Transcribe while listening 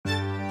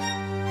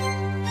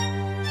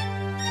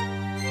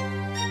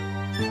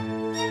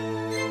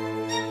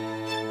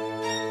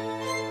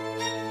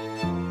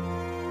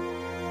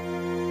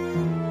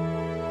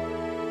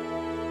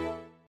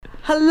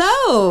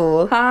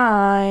Hello!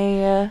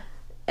 Hi.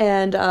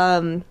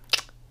 And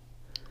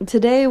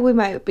today we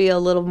might be a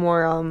little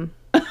more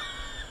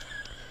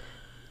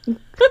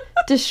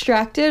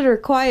distracted or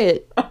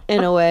quiet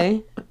in a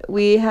way.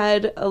 We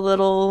had a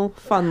little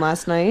fun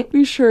last night.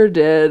 We sure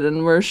did,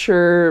 and we're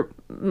sure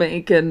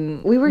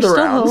making We were the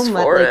still rounds home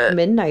at for like it.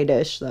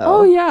 midnight-ish though.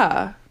 Oh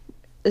yeah.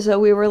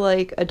 So we were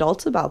like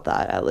adults about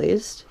that at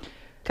least.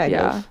 Kind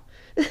of.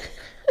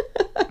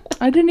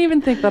 I didn't even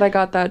think that I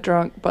got that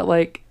drunk, but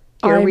like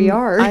Here we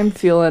are. I'm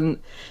feeling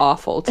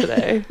awful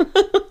today.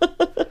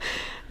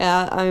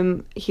 Yeah,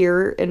 I'm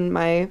here in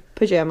my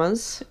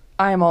pajamas.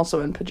 I am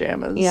also in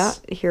pajamas. Yeah,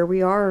 here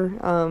we are.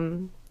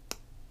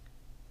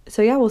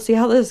 So yeah, we'll see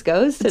how this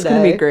goes today. It's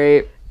gonna be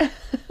great.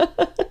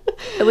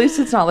 At least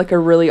it's not like a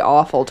really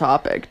awful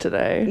topic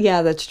today.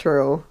 Yeah, that's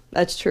true.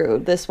 That's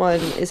true. This one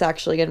is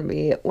actually going to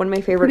be one of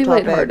my favorite Pretty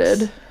topics.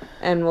 lighthearted.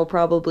 And we'll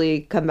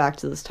probably come back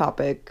to this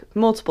topic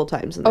multiple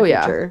times in the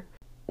yeah. future.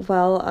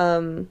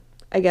 Well,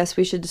 I guess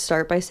we should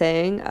start by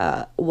saying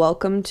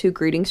welcome to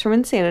Greetings from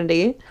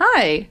Insanity.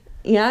 Hi.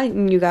 Yeah,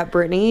 you got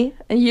Brittany.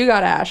 And you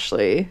got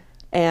Ashley.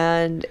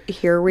 And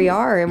here we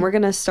are. And we're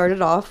going to start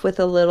it off with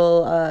a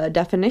little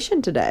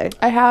definition today.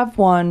 I have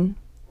one.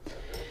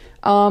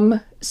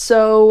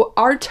 So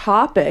our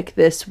topic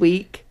this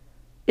week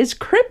is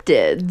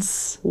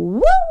cryptids.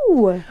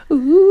 Woo!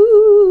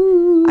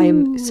 Ooh.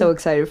 I'm so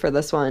excited for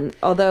this one.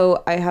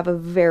 Although I have a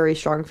very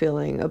strong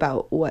feeling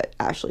about what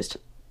Ashley's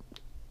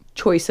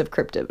choice of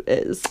cryptid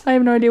is. I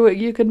have no idea what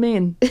you could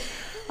mean.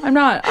 I'm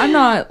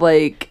not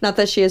like... Not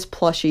that she has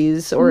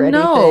plushies or anything.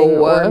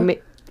 No.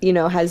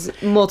 Or, has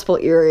multiple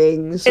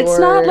earrings. It's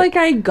not like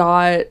I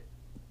got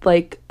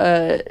like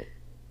a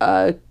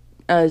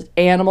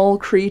animal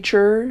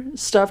creature,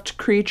 stuffed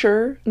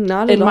creature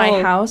Not in at my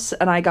all. house,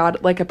 and I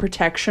got like a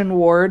protection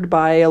ward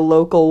by a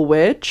local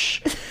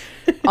witch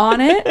on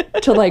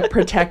it to like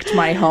protect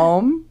my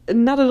home.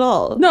 Not at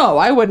all. No,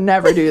 I would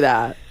never do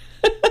that.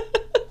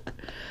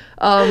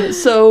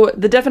 So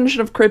the definition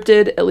of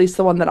cryptid, at least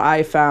the one that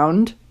I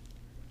found,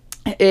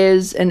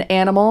 is an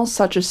animal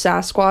such as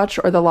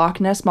Sasquatch or the Loch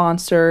Ness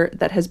Monster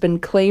that has been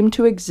claimed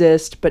to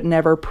exist but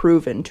never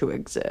proven to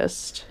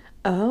exist.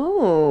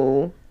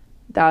 Oh.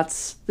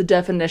 That's the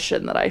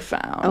definition that I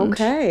found.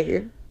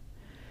 Okay.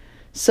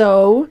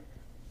 So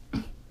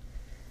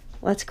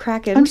Let's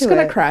crack into it. I'm just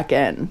going to crack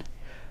in.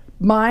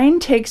 Mine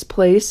takes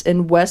place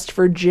in West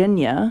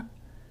Virginia.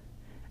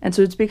 And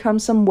so it's become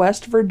some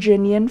West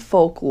Virginian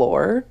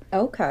folklore.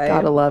 Okay.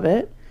 Gotta love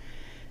it.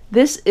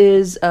 This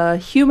is a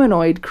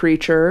humanoid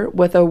creature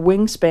with a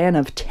wingspan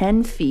of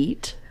 10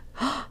 feet.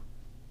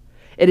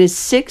 It is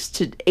 6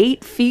 to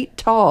 8 feet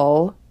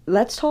tall.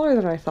 That's taller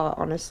than I thought,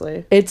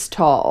 honestly. It's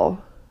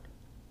tall.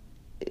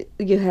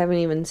 You haven't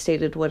even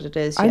stated what it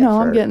is yet. I know,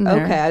 I'm getting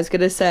there. Okay, I was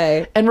going to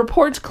say. And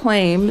reports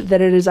claim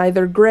that it is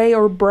either gray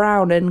or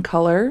brown in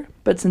color,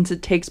 but since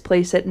it takes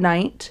place at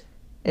night,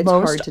 It's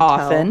hard most to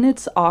often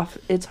tell.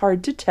 it's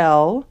hard to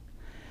tell.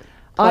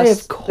 Plus, I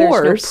of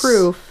course there's no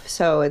proof,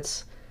 so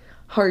it's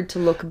hard to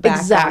look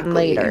back on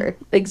later.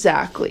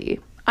 Exactly.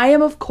 I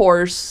am of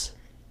course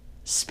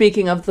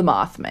speaking of the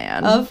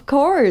Mothman. Of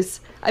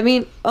course. I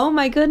mean, oh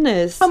my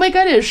goodness. Oh my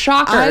goodness,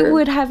 shocker. I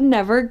would have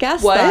never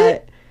guessed What?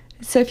 that.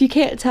 So if you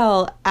can't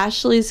tell,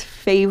 Ashley's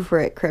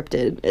favorite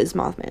cryptid is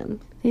Mothman.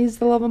 He's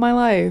the love of my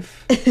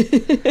life.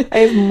 I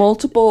have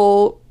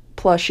multiple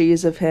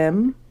plushies of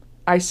him.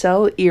 I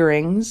sell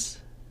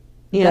earrings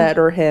that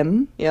are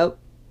him. Yep.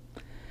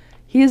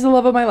 He is the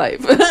love of my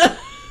life.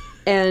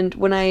 And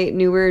when I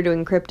knew we were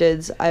doing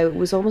cryptids, I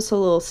was almost a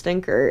little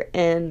stinker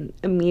and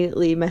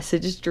immediately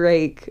messaged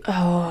Drake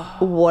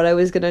what I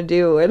was going to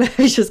do. And I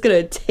was just going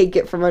to take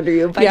it from under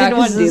you. But I didn't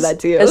want to do that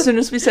to you. As soon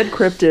as we said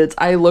cryptids,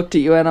 I looked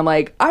at you and I'm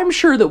like, I'm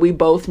sure that we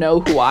both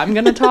know who I'm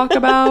going to talk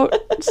about.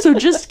 So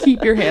just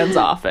keep your hands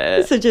off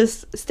it. So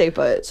just stay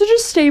put. So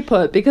just stay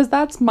put because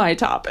that's my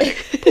topic.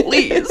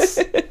 Please.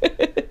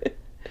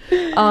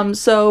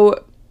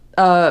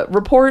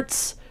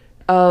 Reports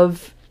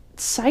of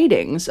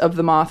sightings of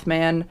the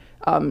Mothman.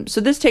 So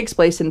this takes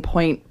place in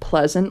Point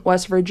Pleasant,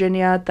 West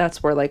Virginia.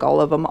 That's where like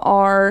all of them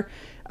are.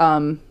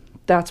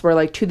 That's where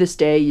like to this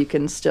day you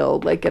can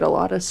still like get a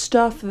lot of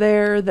stuff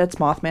there that's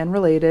Mothman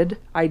related.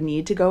 I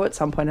need to go at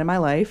some point in my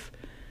life.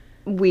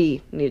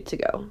 We need to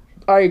go.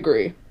 I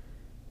agree.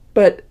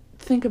 But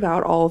think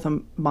about all of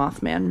the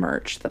Mothman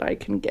merch that I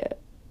can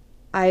get.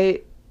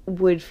 I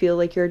would feel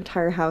like your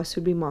entire house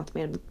would be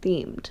Mothman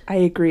themed. I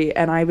agree,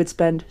 and I would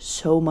spend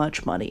so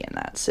much money in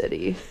that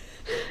city.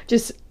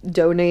 Just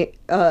donate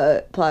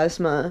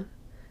plasma.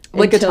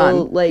 Like until, a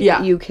ton. Like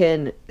Yeah. you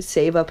can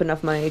save up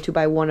enough money to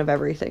buy one of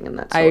everything in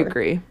that store. I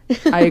agree.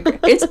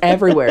 It's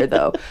everywhere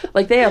though.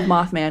 Like they have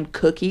Mothman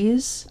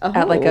cookies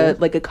at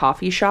like a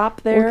coffee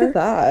shop there. Look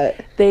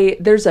at that.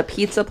 There's a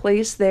pizza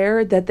place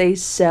there that they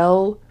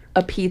sell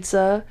a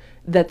pizza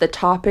that the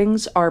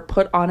toppings are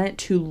put on it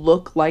to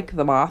look like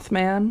the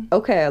Mothman.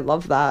 Okay, I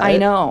love that. I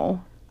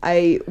know.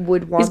 I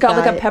would want He's got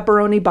that. like a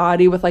pepperoni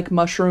body with like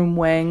mushroom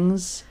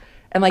wings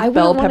and like I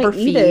bell wouldn't pepper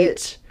wanna eat feet.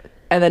 it.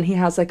 and then he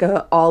has like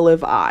a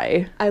olive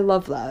eye. I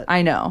love that.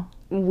 I know.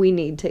 We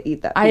need to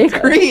eat that I pizza.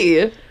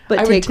 agree. But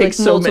I take like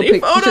so multiple many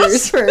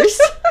pictures photos.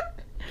 first.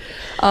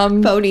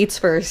 Phone eats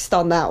first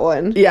on that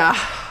one. Yeah.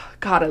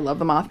 God, I love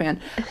the Mothman.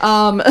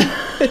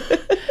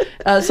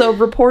 So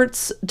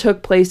reports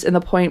took place in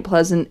the Point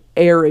Pleasant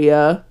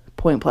area.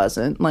 Point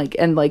Pleasant,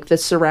 and the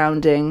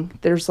surrounding.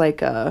 There's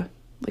like a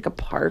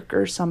park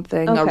or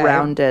something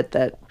around it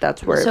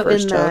that's where it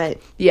first in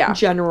took. that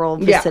general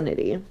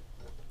vicinity.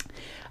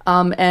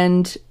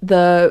 And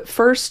the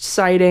first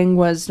sighting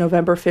was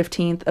November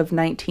 15th of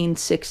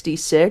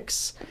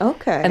 1966.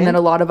 Okay. And then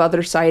a lot of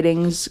other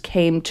sightings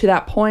came to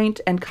that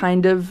point and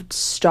kind of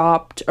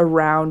stopped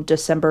around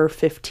December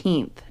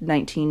 15th,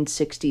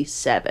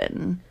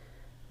 1967.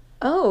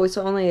 Oh, it's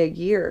only a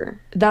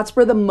year. That's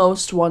where the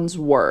most ones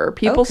were.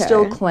 People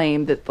still Okay.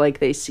 claim that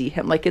they see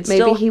him. It Maybe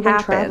still he went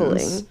happens.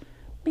 traveling.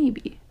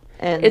 Maybe.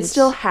 And It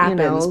still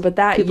happens, but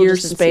that people year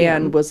just didn't see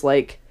him. span was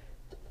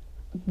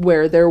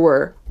where there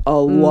were a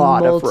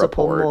lot of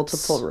reports.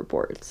 Multiple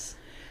reports.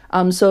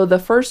 So the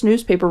first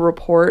newspaper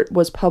report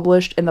was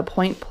published in the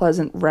Point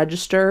Pleasant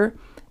Register,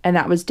 and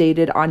that was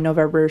dated on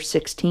November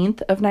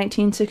 16th of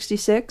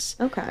 1966.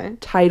 Okay.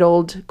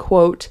 Titled,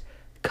 quote,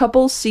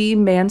 "Couple see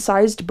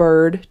man-sized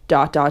bird, ...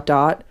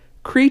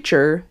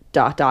 creature, ...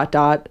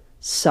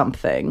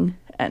 something,"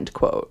 end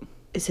quote.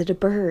 Is it a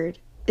bird?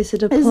 Is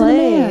it a Is plane?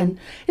 it a man?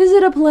 Is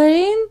it a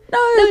plane? No,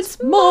 it's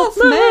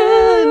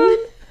Mothman.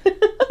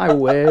 I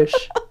wish.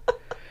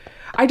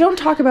 I don't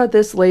talk about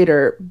this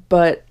later,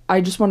 but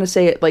I just want to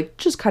say it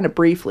just kind of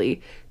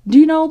briefly. Do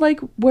you know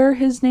where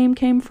his name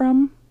came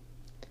from?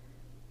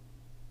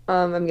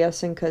 I'm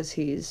guessing because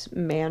he's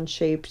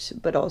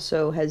man-shaped, but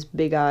also has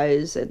big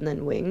eyes and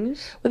then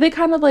wings. Well, they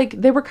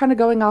were kind of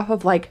going off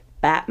of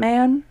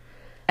Batman,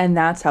 and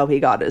that's how he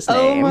got his name.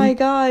 Oh my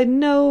god,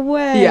 no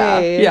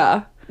way.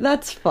 Yeah.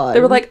 That's fun.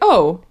 They were like,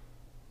 "Oh,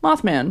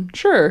 Mothman,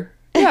 sure.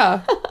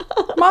 Yeah.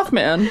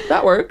 Mothman,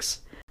 that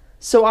works."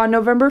 So on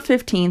November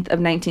 15th of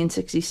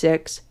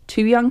 1966,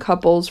 two young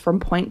couples from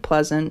Point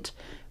Pleasant,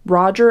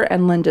 Roger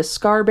and Linda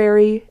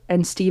Scarberry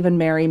and Stephen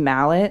Mary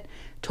Mallet,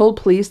 told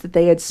police that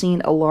they had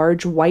seen a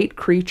large white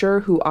creature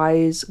whose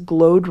eyes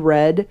glowed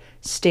red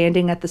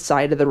standing at the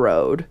side of the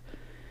road.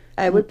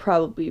 I would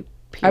probably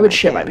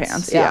shit my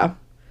pants, yeah.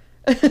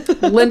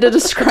 Linda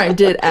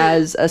described it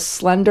as a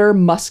slender,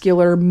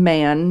 muscular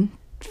man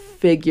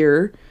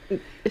figure.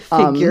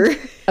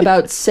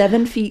 About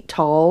 7 feet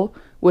tall,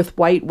 with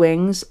white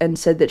wings, and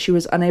said that she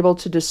was unable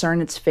to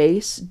discern its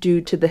face due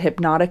to the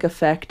hypnotic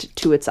effect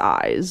to its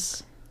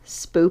eyes.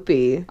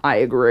 Spoopy. I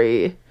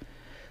agree.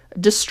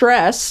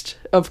 Distressed,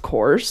 of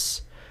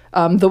course,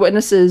 the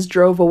witnesses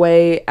drove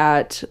away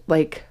at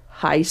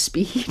high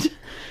speed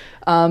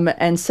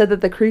and said that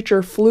the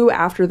creature flew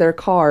after their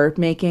car,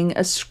 making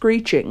a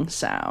screeching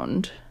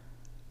sound.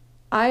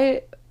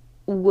 I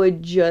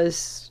would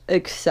just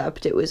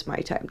accept it was my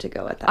time to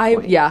go at that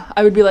point. Yeah,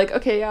 I would be like,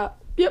 okay, yeah,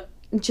 yep.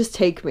 Just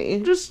take me.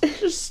 I'm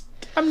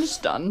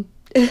just done.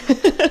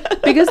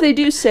 Because they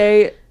do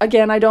say,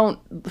 again, I don't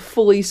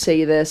fully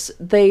say this,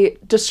 they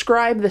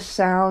describe the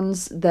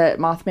sounds that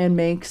Mothman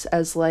makes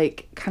as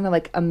kind of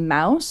like a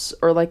mouse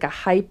or a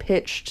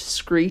high-pitched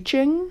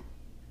screeching.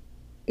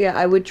 Yeah,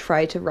 I would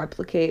try to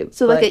replicate.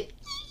 So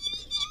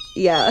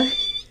yeah.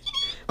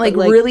 But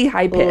really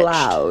high-pitched.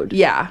 Loud.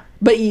 Yeah.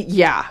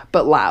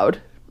 But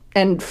loud.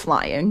 And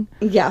flying.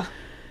 Yeah.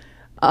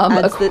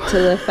 Adds to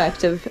the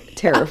effect of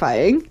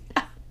terrifying.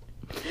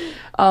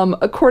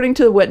 According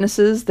to the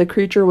witnesses, the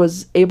creature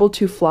was able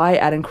to fly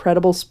at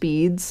incredible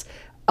speeds,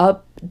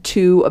 up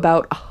to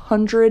about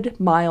 100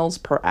 miles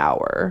per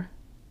hour.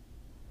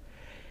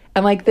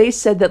 And they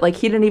said that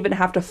he didn't even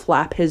have to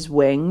flap his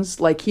wings.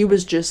 He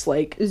was just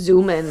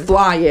zooming,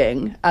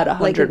 flying at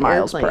 100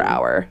 miles per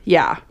hour.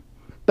 Yeah.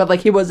 But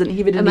he didn't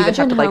even have to flap his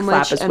wings. Imagine how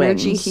much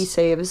energy he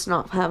saves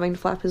not having to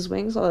flap his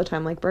wings all the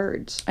time like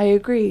birds. I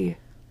agree.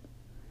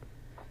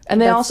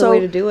 And that's the way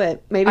to do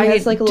it. Maybe he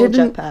has a little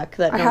jetpack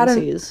that no one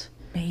sees.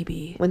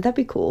 Maybe. Wouldn't that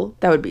be cool?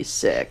 That would be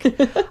sick.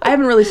 I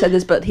haven't really said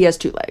this, but he has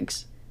 2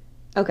 legs.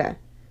 Okay.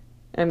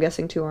 I'm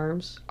guessing 2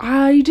 arms.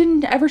 I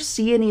didn't ever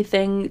see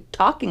anything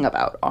talking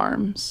about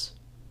arms.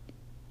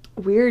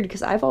 Weird,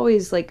 because I've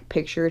always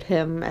pictured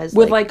him as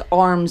with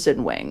arms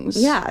and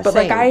wings. Yeah, but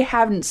same. I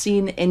haven't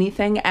seen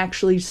anything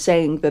actually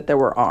saying that there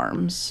were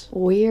arms.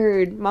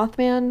 Weird.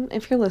 Mothman,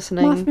 if you're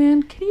listening.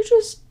 Mothman, can you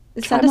just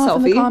send a selfie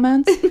in the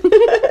comments?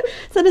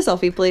 Send a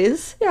selfie,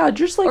 please. Yeah,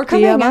 just or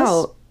come hang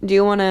out. Do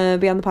you want to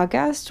be on the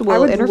podcast? I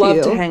would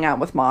love to hang out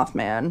with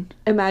Mothman.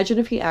 Imagine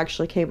if he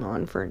actually came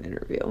on for an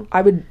interview.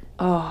 I would.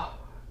 Oh.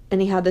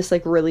 And he had this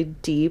really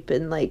deep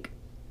and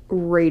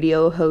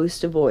radio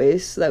host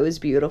voice that was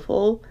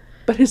beautiful.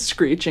 But his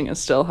screeching is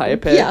still high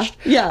pitched.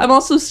 Yeah. I'm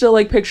also still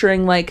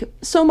picturing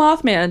so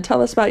Mothman,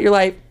 tell us about your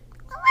life.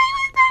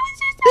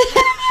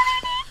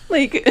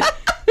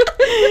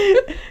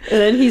 And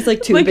then he's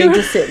too big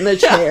to sit in the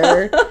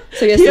chair,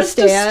 so he has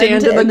to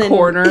stand in the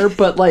corner.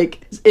 But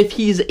if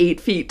he's 8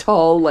 feet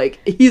tall,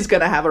 he's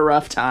gonna have a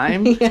rough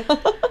time. Yeah.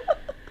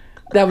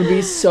 That would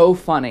be so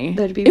funny.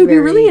 That'd be it would be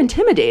really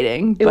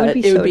intimidating, but would be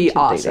it would so be intimidating.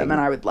 awesome,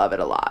 and I would love it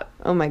a lot.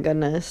 Oh my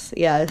goodness.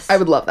 Yes. I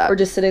would love that. Or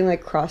just sitting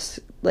like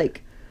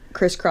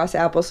crisscross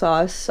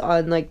applesauce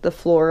on like the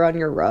floor on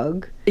your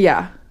rug.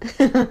 Yeah.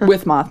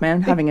 With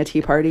Mothman, having a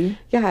tea party.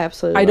 Yeah, I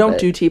absolutely I love don't it.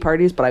 do tea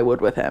parties, but I would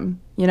with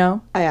him, you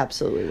know? I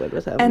absolutely would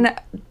with him. And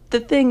the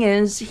thing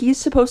is, he's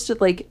supposed to,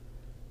 like...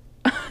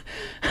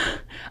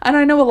 and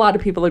I know a lot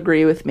of people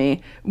agree with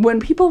me. When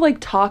people, like,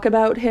 talk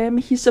about him,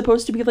 he's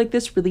supposed to be, like,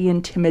 this really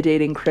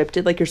intimidating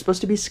cryptid. Like, you're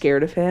supposed to be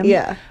scared of him.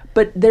 Yeah.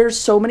 But there's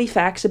so many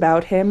facts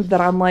about him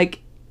that I'm like,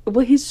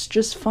 well, he's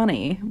just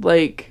funny.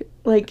 Like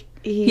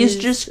he's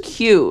just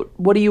cute.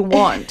 What do you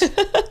want?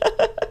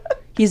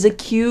 He's a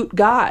cute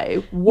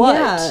guy. What?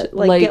 Yeah,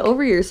 like get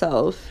over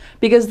yourself.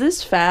 Because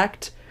this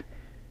fact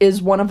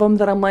is one of them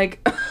that I'm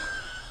like,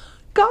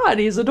 God,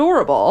 he's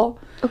adorable.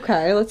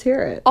 Okay, let's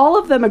hear it. All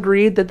of them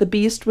agreed that the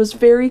beast was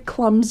very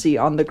clumsy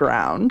on the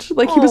ground.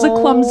 Like, he was a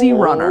clumsy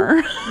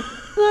runner.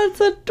 That's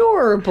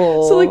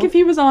adorable. So, like, if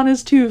he was on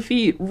his 2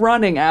 feet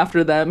running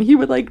after them, he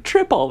would, like,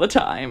 trip all the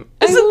time.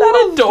 Isn't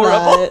that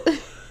adorable?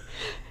 That.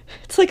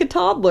 It's like a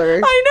toddler.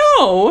 I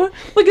know.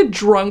 Like a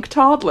drunk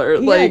toddler.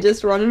 Yeah, like,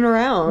 just running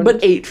around. but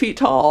 8 feet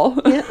tall.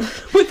 Yeah.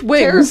 With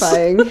wings.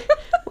 Terrifying.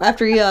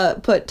 After you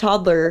put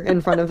toddler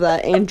in front of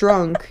that and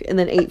drunk and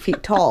then 8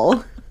 feet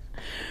tall.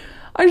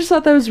 I just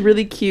thought that was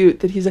really cute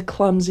that he's a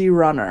clumsy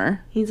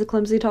runner. He's a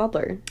clumsy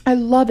toddler. I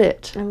love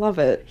it. I love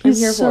it. He's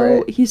I'm here so, for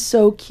it. He's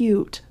so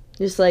cute.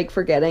 Just like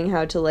forgetting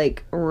how to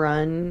like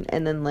run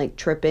and then like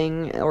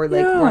tripping or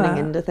like Yeah. running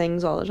into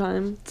things all the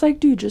time. It's like,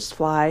 dude, just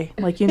fly.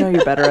 Like, you know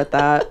you're better at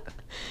that.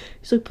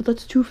 He's like, but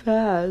that's too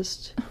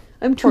fast.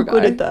 I'm too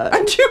good at that.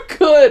 I'm too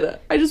good.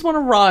 I just want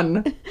to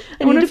run.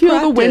 I want need to to feel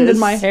the wind in practice.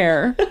 my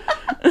hair.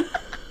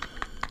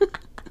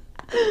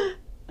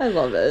 I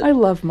love it. I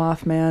love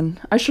Mothman.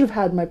 I should have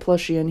had my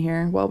plushie in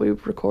here while we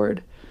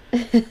record.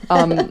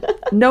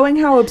 Knowing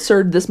how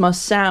absurd this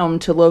must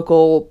sound to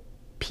local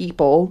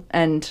people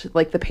and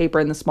like the paper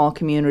in the small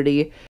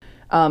community,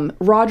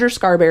 Roger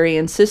Scarberry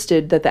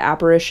insisted that the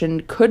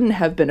apparition couldn't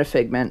have been a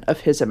figment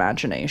of his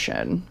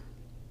imagination.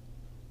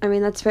 I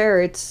mean, that's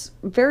fair. It's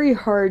very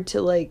hard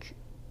to like,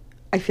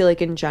 I feel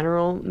like in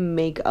general,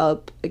 make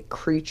up a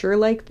creature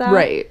like that.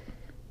 Right.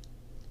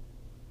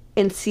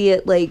 And see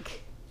it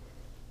like,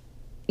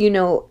 you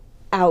know,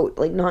 out,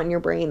 like not in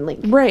your brain. Like,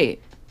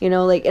 Right. you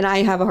know, like, and I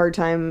have a hard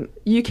time.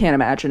 You can't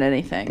imagine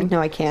anything. No,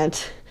 I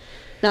can't.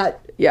 Not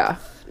Yeah.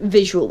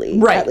 visually.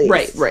 Right, at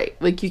least. right.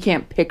 Like, you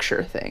can't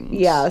picture things.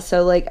 Yeah,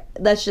 so like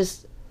that's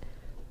just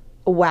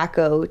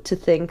wacko to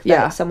think that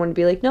Yeah. someone would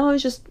be like, no, it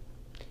was just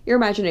your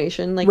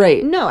imagination. Like,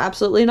 Right. no,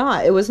 absolutely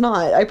not. It was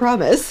not. I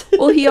promise.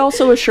 Well, he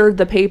also assured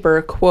the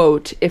paper,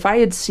 quote, if I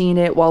had seen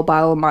it while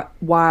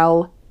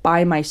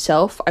by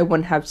myself, I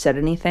wouldn't have said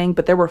anything,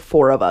 but there were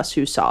 4 of us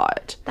who saw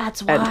it.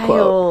 That's End wild.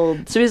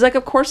 quote. So he's like,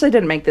 of course I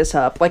didn't make this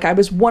up. Like, I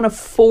was one of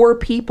 4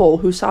 people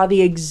who saw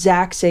the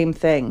exact same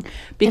thing.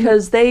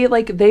 Because they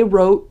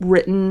were,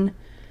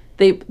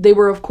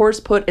 of course,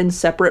 put in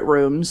separate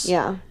rooms.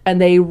 Yeah.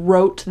 And they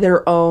wrote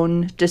their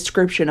own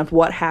description of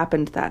what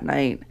happened that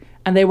night.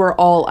 And they were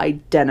all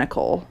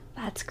identical.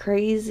 That's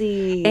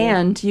crazy.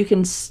 And you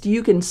can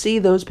see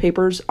those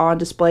papers on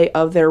display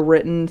of their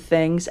written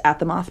things at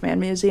the Mothman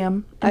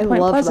Museum in I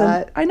Point love Pleasant.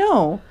 that. I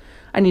know.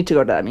 I need to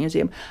go to that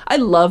museum. I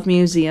love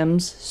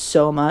museums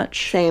so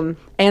much. Same.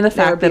 And the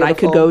They're fact that I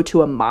could beautiful. go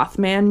to a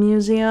Mothman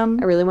museum.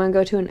 I really want to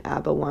go to an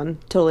ABBA one.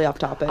 Totally off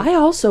topic. I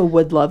also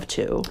would love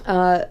to.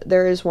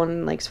 There is one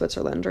in like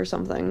Switzerland or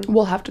something.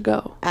 We'll have to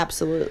go.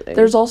 Absolutely.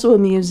 There's also a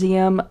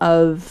museum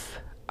of,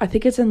 I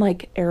think it's in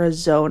like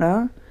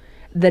Arizona,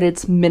 that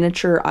it's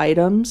miniature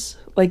items.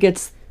 Like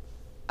it's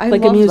I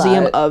like a love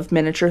museum that. of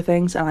miniature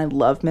things, and I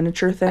love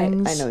miniature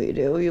things. I know you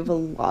do. You have a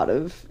lot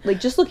of like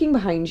just looking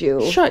behind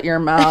you. Shut your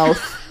mouth.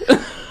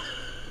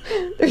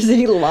 There's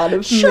a lot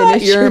of Shut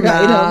miniature your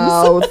items.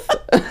 mouth.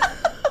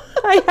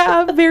 I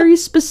have very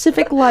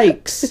specific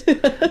likes.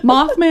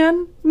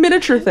 Mothman,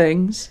 miniature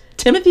things,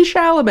 Timothy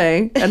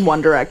Chalamet, and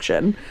One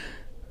Direction.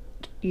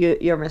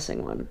 You're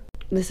missing one.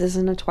 This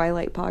isn't a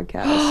Twilight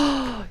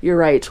podcast. You're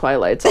right,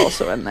 Twilight's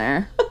also in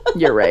there.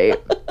 You're right.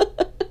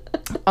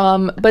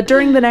 But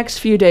during the next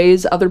few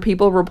days, other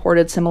people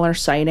reported similar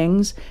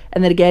sightings,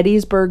 and the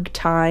Gettysburg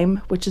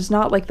Time, which is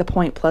not like the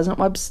Point Pleasant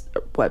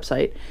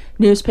website,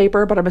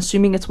 newspaper, but I'm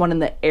assuming it's one in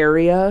the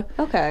area.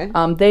 Okay.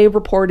 They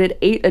reported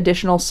 8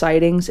 additional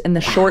sightings in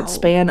the short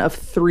span of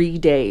 3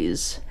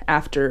 days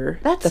after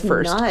That's the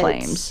first nuts.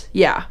 claims.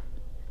 Yeah.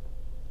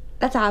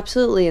 That's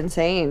absolutely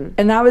insane.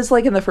 And that was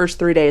like in the first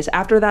 3 days.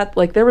 After that,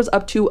 like there was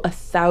up to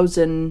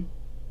 1,000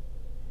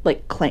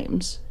 like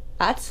claims.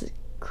 That's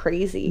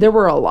crazy. There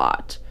were a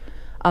lot.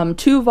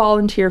 2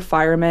 volunteer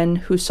firemen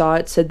who saw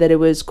it said that it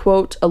was,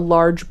 quote, a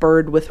large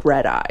bird with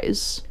red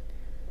eyes.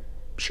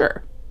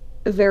 Sure.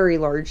 Very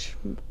large.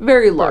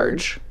 Very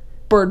large.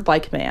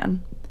 Bird-like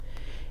man.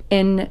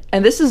 And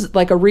this is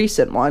like a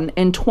recent one.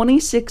 In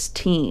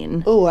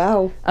 2016, Oh,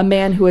 wow. a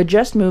man who had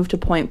just moved to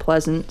Point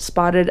Pleasant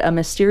spotted a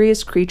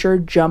mysterious creature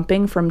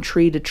jumping from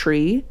tree to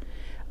tree.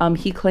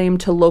 He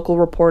claimed to local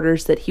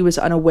reporters that he was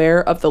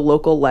unaware of the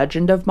local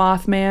legend of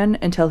Mothman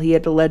until he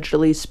had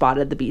allegedly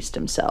spotted the beast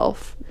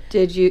himself.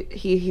 Did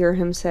he hear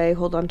him say,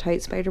 "Hold on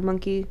tight, spider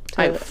monkey"?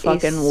 I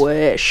fucking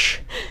wish.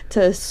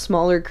 To a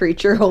smaller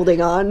creature holding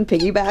on,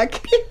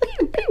 piggyback.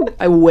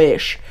 I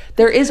wish.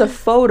 There is a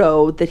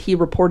photo that he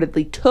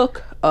reportedly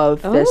took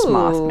of this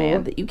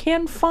Mothman that you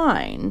can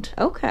find.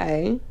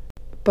 Okay.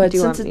 But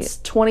since it's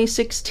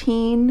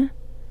 2016...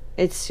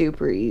 It's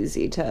super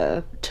easy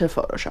to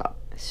Photoshop.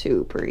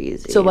 Super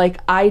easy. So, like,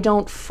 I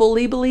don't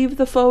fully believe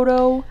the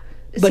photo,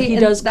 but he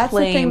does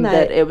claim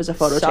that it was a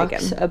photo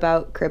taken.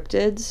 About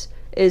cryptids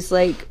is,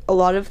 like, a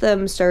lot of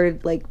them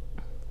started, like,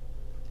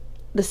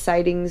 the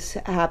sightings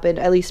happened,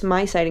 at least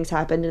my sightings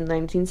happened in the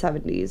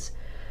 1970s.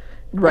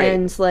 Right.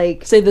 And,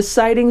 like... Say, the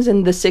sightings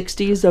in the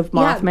 60s of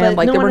Mothman,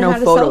 like, there were no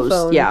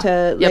photos.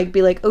 To, like,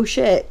 be like, oh,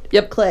 shit.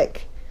 Yep.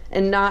 Click.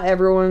 And not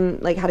everyone,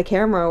 like, had a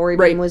camera or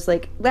even was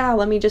like, wow,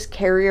 let me just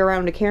carry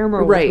around a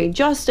camera with me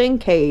just in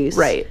case.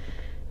 Right.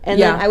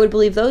 And then I would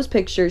believe those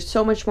pictures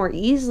so much more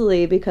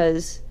easily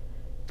because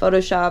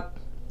Photoshop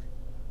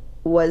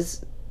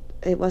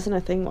it wasn't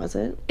a thing, was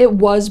it? It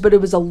was, but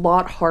it was a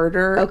lot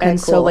harder. Okay, and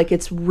cool. so, like,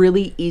 it's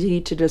really easy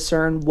to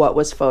discern what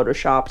was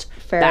Photoshopped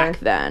back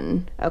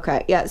then.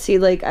 Okay. Yeah, see,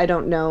 like, I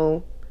don't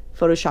know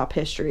Photoshop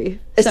history.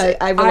 So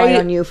I rely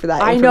on you for that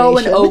information. I know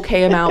an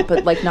okay amount,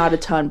 but, like, not a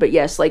ton. But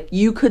yes, like,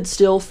 you could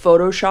still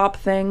Photoshop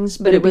things,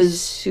 but it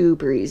was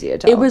super easy to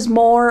tell. It was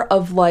more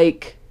of,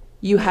 like,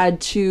 you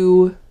had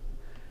to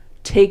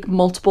take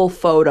multiple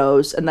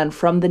photos, and then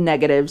from the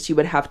negatives, you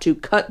would have to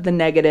cut the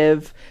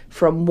negative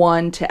from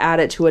one to add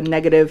it to a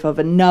negative of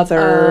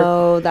another.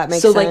 Oh, that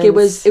makes sense. So, like, it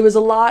was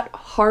a lot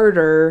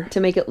harder to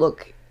make it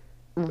look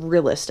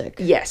realistic.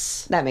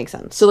 Yes. That makes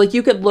sense. So, like,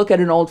 you could look at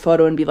an old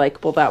photo and be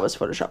like, well, that was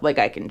Photoshop. Like,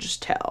 I can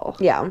just tell.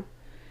 Yeah.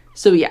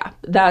 So, yeah,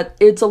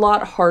 it's a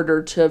lot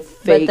harder to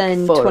fake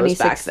photos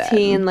back then.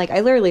 2016, like,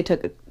 I literally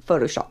took a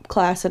Photoshop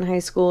class in high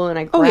school, and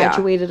I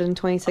graduated in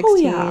 2016. Oh,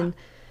 yeah.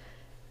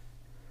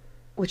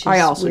 Which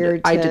is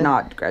weird. I did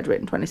not graduate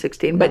in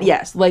 2016, but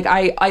yes, like,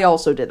 I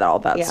also did all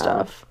that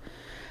stuff.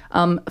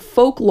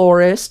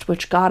 Folklorist,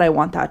 which, God, I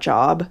want that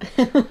job.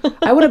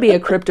 I want to be a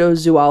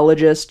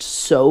cryptozoologist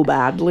so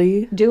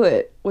badly. Do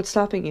it. What's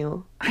stopping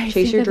you?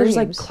 Chase your dreams. There's,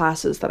 like,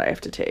 classes that I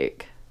have to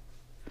take.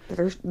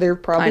 They're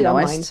probably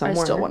online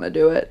somewhere. I still want to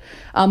do it.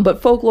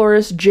 But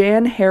folklorist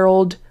Jan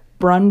Harold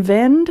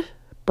Brunvand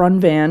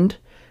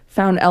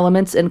found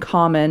elements in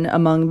common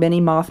among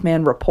many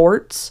Mothman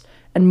reports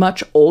and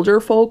much older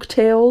folk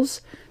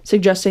tales,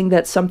 suggesting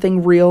that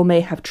something real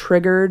may have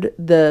triggered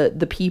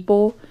the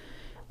people,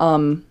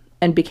 and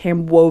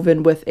became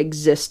woven with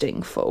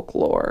existing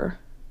folklore.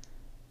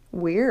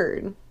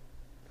 Weird.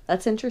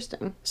 That's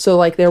interesting. So,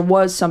 like, there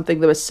was something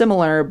that was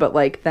similar, but,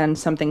 like, then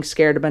something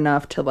scared him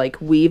enough to,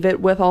 like, weave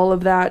it with all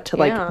of that to,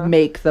 like,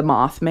 make the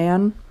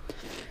Mothman.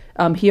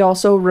 He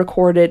also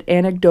recorded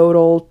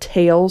anecdotal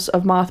tales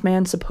of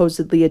Mothman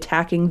supposedly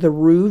attacking the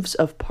roofs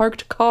of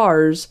parked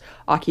cars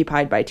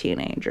occupied by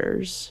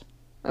teenagers.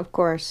 Of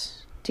course.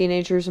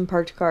 Teenagers and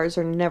parked cars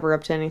are never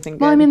up to anything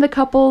good. Well, I mean, the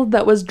couple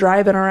that was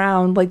driving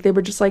around, like, they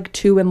were just, like,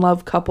 two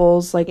in-love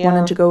couples, like,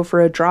 wanted to go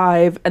for a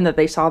drive, and that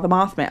they saw the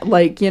Mothman.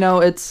 Like, you know,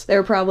 it's... They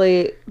were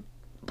probably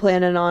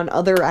planning on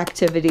other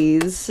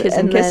activities.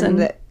 Kissing.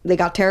 Then they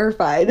got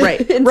terrified.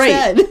 Right,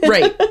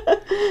 right.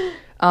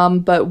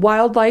 But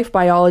wildlife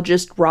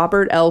biologist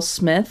Robert L.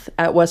 Smith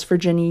at West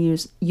Virginia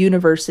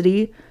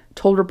University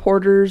told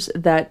reporters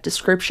that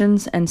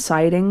descriptions and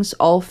sightings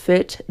all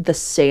fit the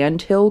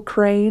sandhill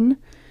crane,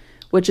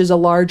 which is a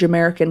large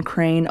American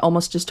crane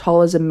almost as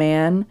tall as a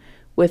man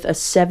with a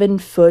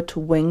 7-foot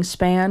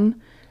wingspan,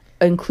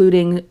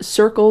 including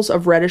circles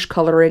of reddish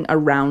coloring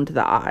around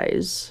the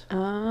eyes.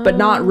 Oh. But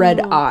not red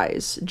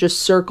eyes,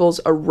 just circles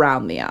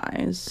around the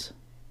eyes.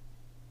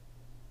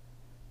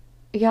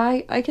 Yeah,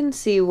 I can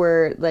see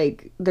where,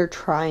 like, they're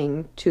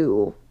trying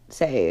to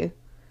say...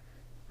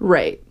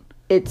 Right.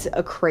 It's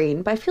a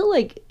crane, but I feel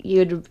like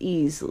you'd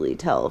easily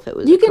tell if it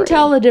was You can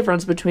tell the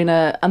difference between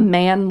a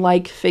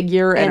man-like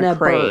figure and a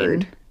crane.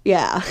 Bird.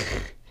 Yeah.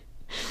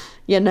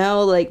 You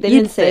know, like, they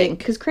didn't say...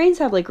 Because cranes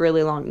have, like,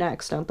 really long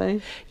necks, don't they?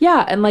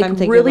 Yeah, and, like,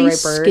 really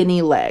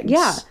skinny legs.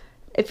 Yeah.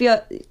 If you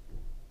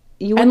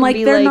and, like,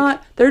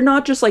 they're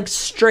not just, like,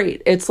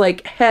 straight. It's,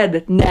 like,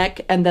 head,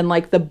 neck, and then,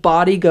 like, the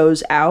body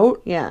goes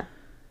out. Yeah.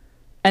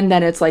 And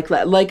then it's like,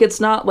 it's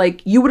not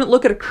like, you wouldn't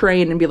look at a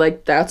crane and be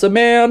like, that's a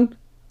man.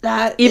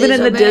 That even is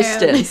in the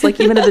distance, like,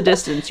 even in the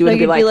distance, you wouldn't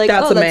be like,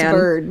 that's a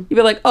man. You'd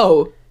be like,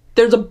 oh,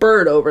 there's a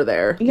bird over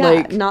there. Yeah,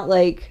 like, not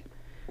like,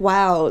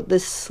 wow,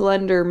 this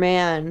slender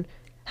man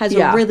has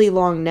a really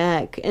long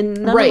neck,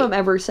 and none of them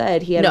ever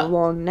said he had a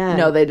long neck.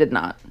 No, they did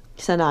not.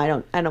 So no,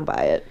 I don't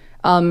buy it.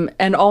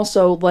 And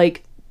also,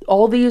 like,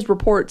 all these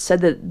reports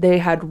said that they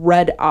had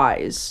red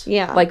eyes.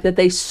 Yeah. Like, that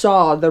they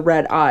saw the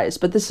red eyes.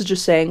 But this is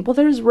just saying, well,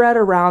 there's red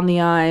around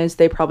the eyes.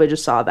 They probably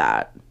just saw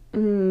that.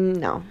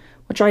 No.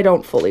 Which I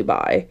don't fully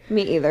buy.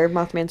 Me either.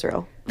 Mothman's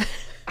real.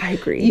 I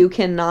agree. You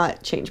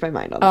cannot change my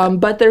mind on that.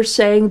 But they're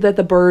saying that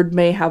the bird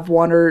may have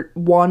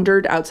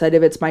wandered outside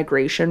of its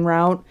migration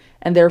route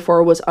and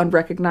therefore was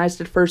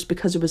unrecognized at first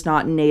because it was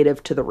not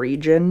native to the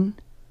region.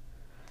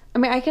 I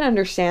mean, I can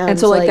understand. And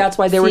so, like, that's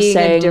why they were seeing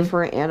saying... a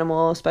different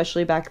animal,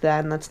 especially back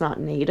then, that's not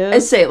native. I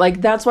say,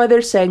 like, that's why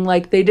they're saying,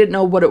 like, they didn't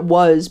know what it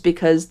was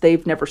because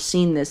they've never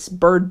seen this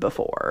bird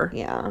before.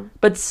 Yeah.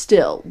 But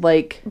still,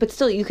 like... But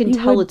still, you can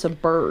tell it's a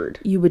bird.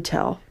 You would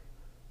tell.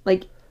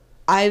 Like,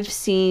 I've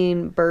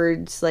seen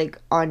birds, like,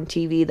 on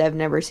TV that I've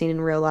never seen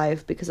in real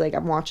life because, like,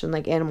 I'm watching,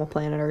 like, Animal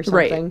Planet or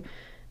something. Right.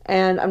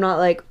 And I'm not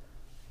like,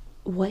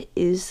 what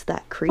is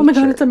that creature? Oh my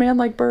god, it's a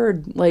man-like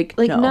bird. Like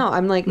no,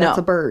 I'm like, that's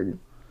a bird.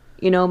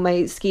 You know,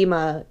 my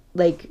schema,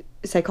 like,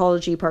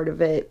 psychology part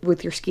of it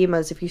with your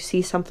schemas, if you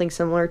see something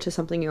similar to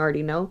something you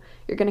already know,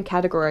 you're going to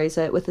categorize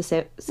it with the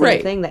same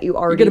thing that you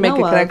already know. You're going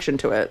to make a connection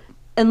to it.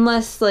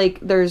 Unless, like,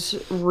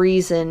 there's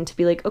reason to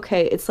be like,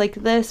 okay, it's like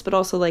this, but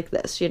also like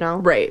this, you know?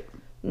 Right.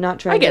 Not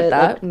trying to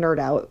like, nerd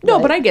out. No,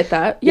 but I get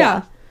that.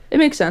 Yeah. It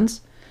makes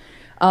sense.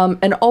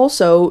 And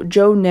also,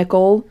 Joe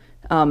Nickell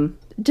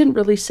didn't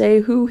really say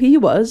who he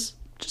was.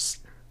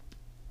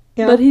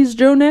 But he's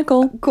Joe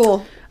Nickell.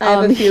 Cool. I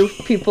have a few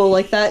people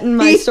like that in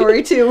my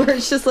story too, where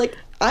it's just like,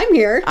 I'm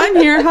here. I'm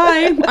here.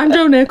 Hi, I'm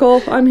Joe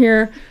Nickell. I'm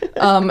here.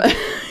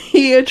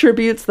 He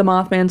attributes the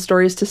Mothman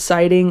stories to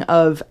sighting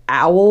of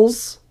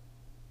owls.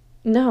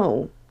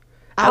 No.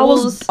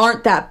 Owls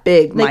aren't that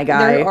big, my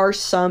guy. There are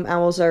some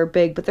owls that are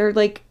big, but they're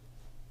like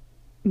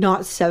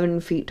not 7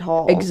 feet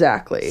tall.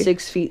 Exactly.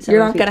 6 feet, 7 feet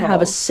You're not going to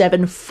have a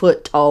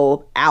 7-foot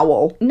tall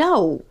owl.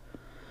 No.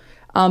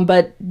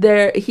 But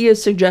he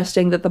is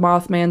suggesting that the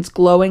Mothman's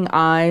glowing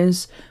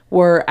eyes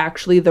were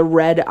actually the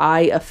red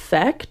eye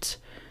effect.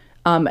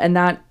 And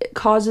that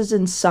causes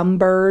in some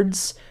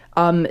birds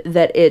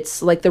that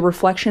it's like the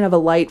reflection of a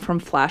light from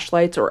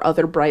flashlights or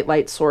other bright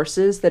light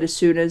sources, that as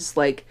soon as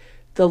like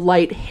the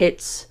light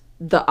hits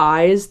the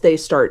eyes, they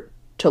start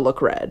to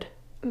look red.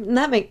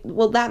 That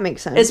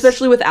makes sense.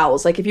 Especially with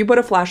owls. Like if you put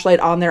a flashlight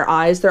on their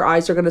eyes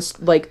are going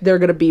to they're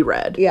going to be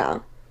red. Yeah.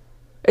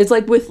 It's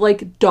like with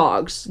like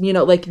dogs, you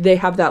know, like they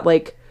have that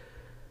like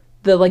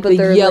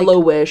the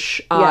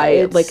yellowish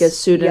eye, like as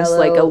soon as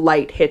like a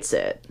light hits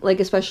it. Like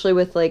especially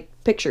with like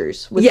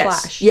pictures with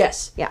flash.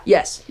 Yes. Yeah.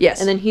 Yes.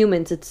 And then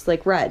humans, it's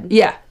like red.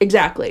 Yeah,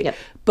 exactly. Yep.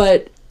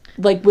 But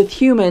like with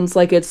humans,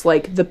 like it's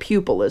like the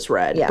pupil is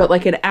red. Yeah. But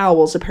like in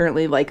owls,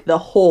 apparently like the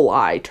whole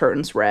eye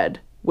turns red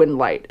when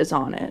light is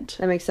on it.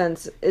 That makes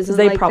sense. Isn't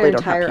they like probably their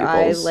don't have entire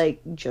eye pupils.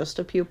 like just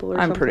a pupil or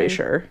something? I'm pretty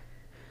sure.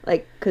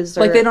 Like, because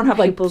like they don't have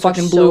like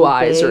fucking blue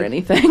eyes or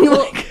anything.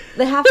 Well,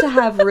 they have to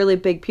have really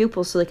big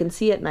pupils so they can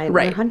see at night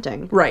when they're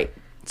hunting. Right.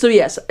 So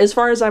yes, as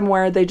far as I'm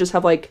aware, they just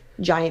have like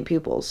giant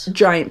pupils.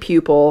 Giant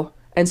pupil,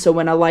 and so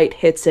when a light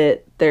hits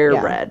it, they're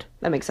red.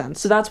 That makes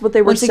sense. So that's what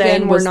they were saying.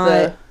 Again, we're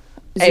not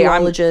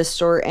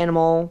zoologists or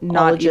animalologists,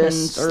 not even or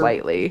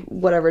slightly,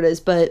 whatever it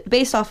is, but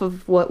based off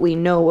of what we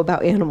know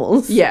about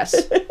animals. Yes.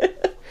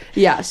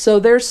 Yeah. So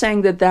they're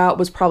saying that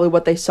was probably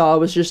what they saw,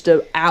 was just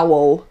an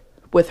owl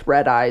with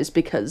red eyes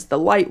because the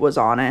light was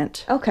on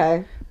it.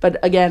 Okay. But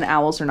again,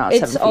 owls are not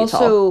 7 feet tall. It's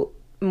also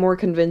more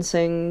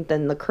convincing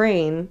than the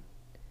crane.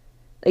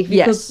 Like, if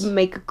you could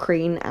make a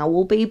crane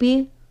owl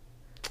baby,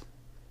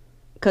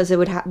 because it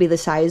would be the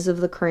size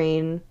of the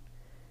crane,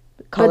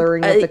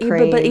 coloring of the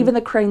crane. But even the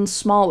crane's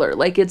smaller.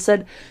 Like, it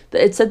said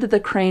that the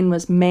crane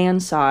was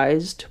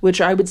man-sized,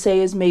 which I would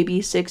say is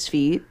maybe 6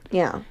 feet.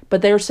 Yeah.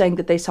 But they were saying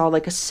that they saw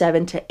like a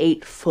 7 to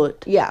 8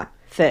 foot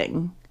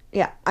thing.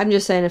 Yeah, I'm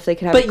just saying if they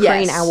could have a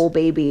crane owl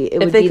baby, it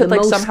would be the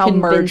most somehow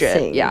merge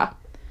it.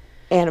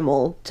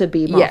 Animal to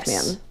be Mothman.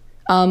 Yes.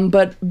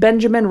 But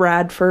Benjamin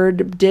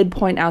Radford did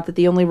point out that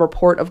the only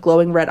report of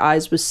glowing red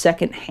eyes was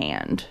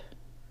secondhand.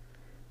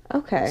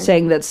 Okay.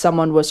 Saying that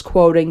someone was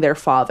quoting their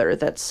father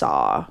that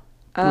saw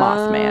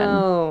Mothman.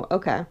 Oh,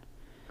 okay.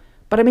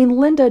 But I mean,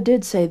 Linda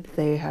did say that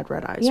they had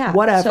red eyes. Yeah.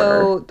 Whatever.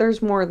 So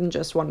there's more than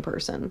just one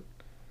person.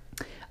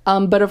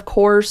 But of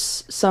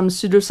course, some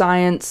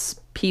pseudoscience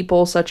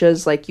people such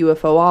as like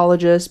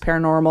UFOologists,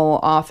 paranormal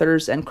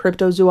authors, and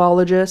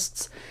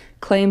cryptozoologists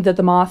claimed that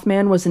the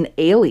Mothman was an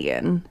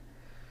alien.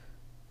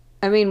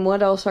 I mean,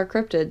 what else are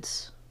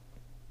cryptids?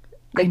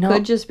 They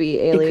could just be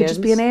aliens. It could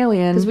just be an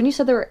alien. Because when you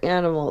said they were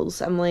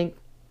animals, I'm like,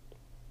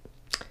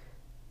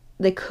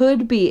 they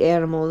could be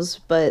animals,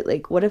 but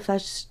like, what if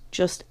that's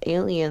just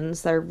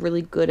aliens that are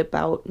really good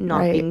about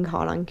not being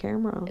caught on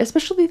camera?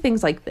 Especially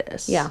things like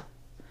this. Yeah.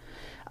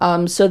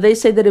 So they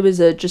say that it was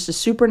just a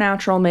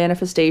supernatural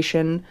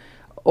manifestation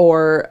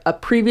or a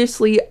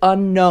previously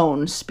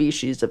unknown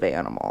species of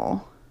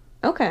animal.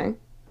 Okay.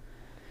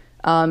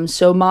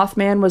 So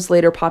Mothman was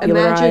later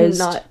popularized.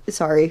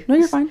 Sorry. No,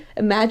 you're fine.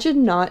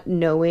 Imagine not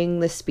knowing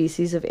the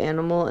species of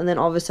animal, and then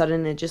all of a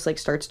sudden it just like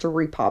starts to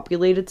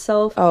repopulate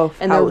itself. Oh,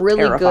 and they're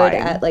really good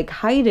at like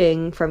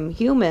hiding from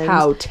humans.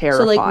 How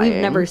terrifying! So like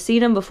we've never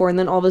seen them before, and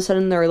then all of a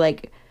sudden they're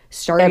like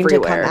starting to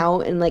come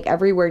out and like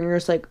everywhere, and you're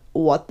just like,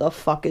 what the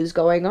fuck is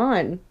going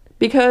on?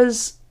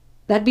 Because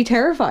that'd be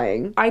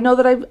terrifying. I know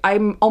that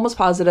I'm almost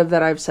positive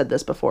that I've said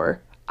this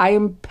before. I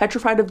am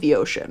petrified of the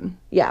ocean.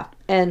 Yeah,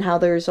 and how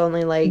there's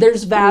only like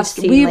there's vast.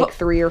 We've seen like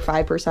 3 or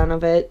 5%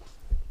 of it,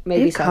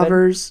 maybe it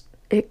 7.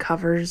 It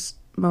covers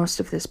most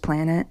of this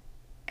planet,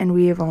 and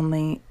we have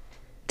only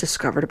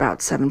discovered about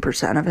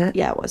 7% of it.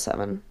 Yeah, it was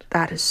 7.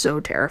 That is so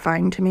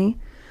terrifying to me.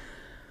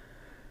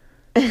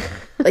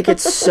 Like,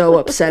 it's so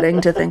upsetting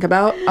to think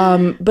about.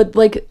 But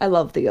like, I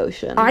love the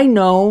ocean. I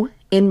know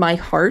in my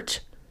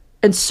heart,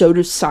 and so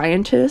do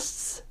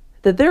scientists,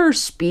 that there are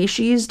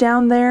species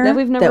down there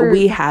that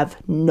we have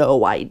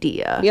no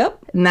idea. Yep.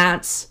 And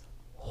that's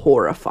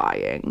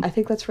horrifying. I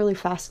think that's really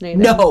fascinating.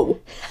 No.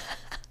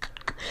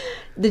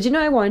 Did you know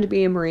I wanted to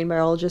be a marine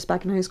biologist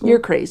back in high school? You're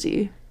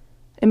crazy.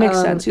 It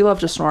makes sense. You love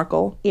to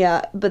snorkel.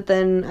 Yeah, but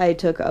then I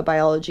took a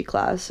biology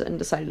class and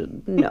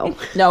decided no.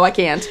 No, I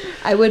can't.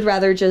 I would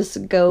rather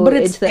just go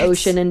into the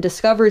ocean and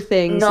discover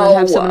things than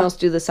have someone else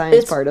do the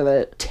science part of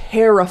it.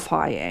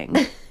 Terrifying.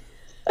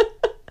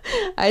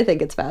 I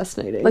think it's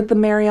fascinating. Like the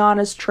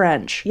Marianas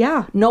Trench.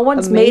 Yeah. No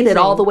one's made it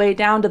all the way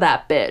down to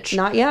that bitch.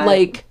 Not yet.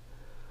 Like,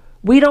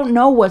 we don't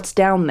know what's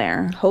down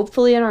there.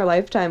 Hopefully in our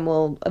lifetime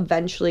we'll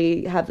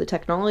eventually have the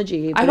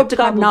technology. I hope to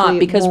God not,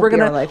 because we're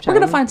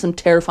gonna find some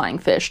terrifying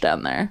fish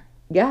down there.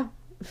 Yeah.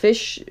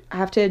 Fish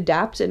have to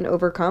adapt and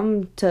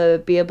overcome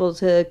to be able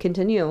to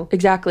continue.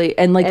 Exactly.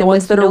 And like the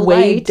ones that are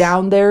way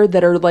down there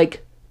that are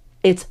like,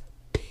 it's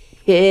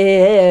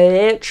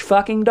pitch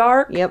fucking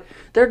dark. Yep.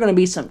 There are gonna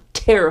be some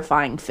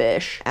terrifying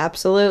fish.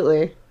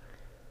 Absolutely.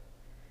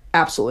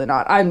 Absolutely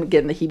not. I'm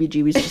getting the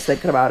heebie-jeebies just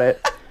thinking about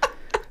it.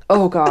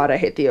 Oh God, I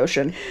hate the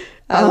ocean.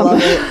 I love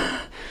it.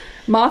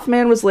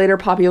 Mothman was later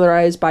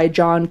popularized by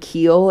John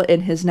Keel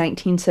in his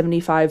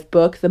 1975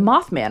 book, The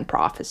Mothman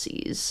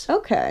Prophecies.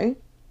 Okay.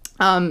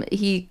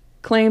 He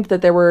claimed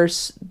that there were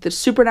the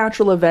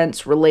supernatural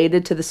events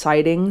related to the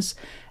sightings,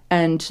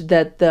 and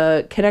that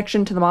the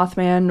connection to the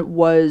Mothman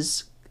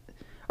was,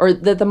 or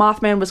that the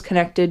Mothman was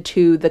connected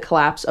to the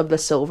collapse of the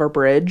Silver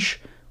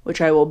Bridge, which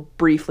I will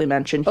briefly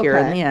mention here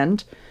in the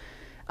end.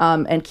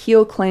 And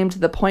Keel claimed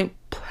the Point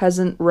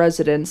Pleasant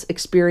residents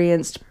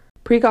experienced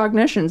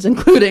precognitions,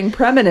 including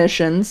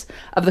premonitions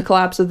of the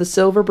collapse of the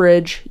Silver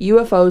Bridge,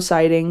 UFO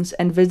sightings,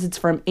 and visits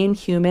from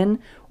inhuman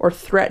or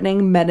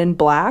threatening men in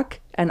black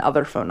and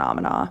other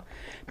phenomena.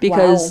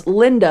 Because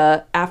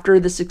Linda, after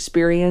this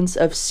experience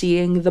of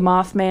seeing the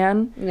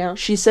Mothman,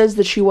 she says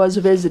that she was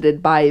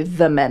visited by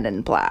the men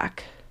in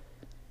black.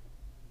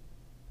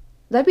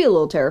 That'd be a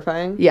little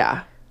terrifying.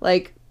 Yeah.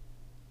 Like,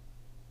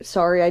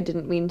 sorry, I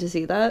didn't mean to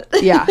see that.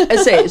 Yeah, I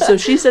say. So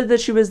she said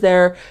that she was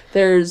there.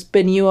 There's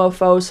been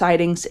UFO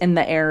sightings in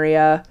the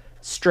area,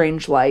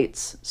 strange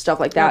lights, stuff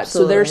like that.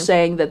 Absolutely. So they're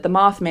saying that the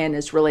Mothman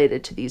is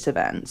related to these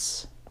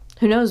events.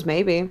 Who knows?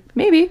 Maybe.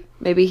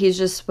 Maybe he's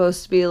just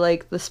supposed to be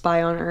like the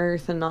spy on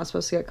Earth and not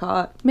supposed to get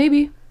caught.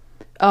 Maybe.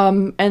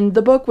 And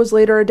the book was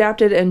later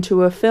adapted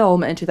into a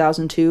film in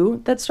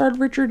 2002 that starred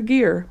Richard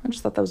Gere. I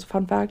just thought that was a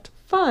fun fact.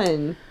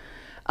 Fun.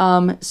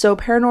 So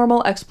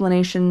paranormal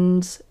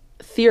explanations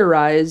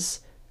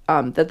theorize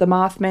that the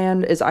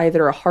Mothman is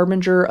either a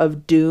harbinger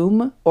of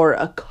doom or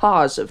a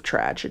cause of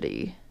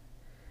tragedy.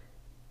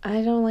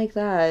 I don't like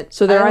that.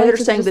 So they're either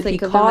saying that he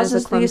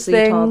causes these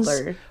things,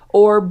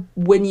 or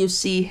when you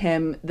see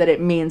him, that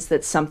it means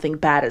that something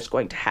bad is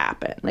going to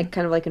happen. Like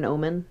kind of like an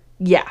omen?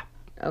 Yeah.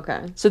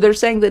 Okay. So they're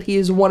saying that he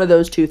is one of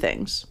those two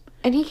things.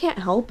 And he can't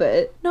help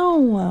it.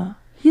 No.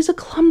 He's a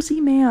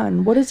clumsy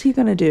man. What is he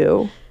going to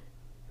do?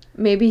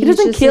 Maybe he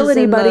doesn't kill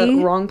anybody. In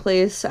the wrong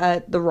place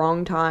at the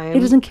wrong time. He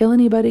doesn't kill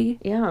anybody.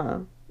 Yeah.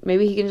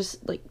 Maybe he can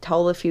just like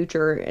tell the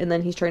future, and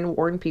then he's trying to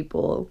warn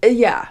people.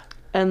 Yeah.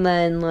 And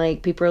then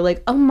like people are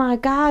like, "Oh my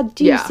God,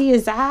 do you see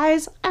his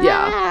eyes?"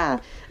 Yeah.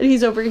 And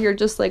he's over here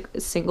just like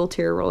a single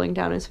tear rolling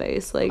down his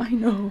face. Like, I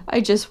know. I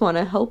just want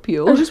to help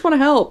you. I just want to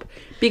help,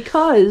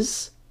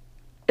 because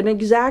an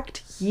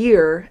exact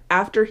year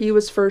after he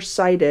was first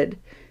sighted,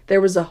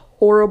 there was a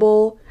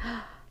horrible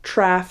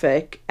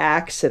traffic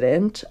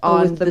accident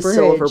on the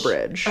Silver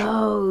Bridge.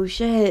 Oh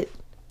shit.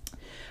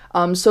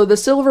 So the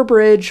Silver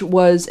Bridge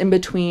was in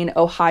between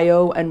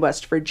Ohio and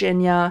West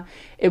Virginia.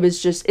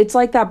 It's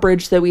like that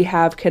bridge that we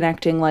have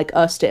connecting like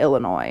us to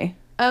Illinois.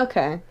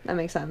 Okay, that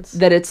makes sense.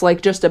 That it's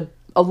like just a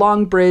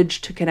long bridge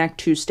to connect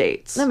two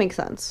states. That makes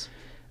sense.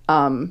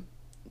 But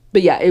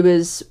yeah, it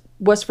was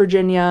West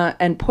Virginia,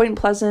 and Point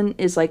Pleasant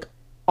is like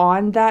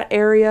on that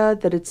area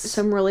that it's...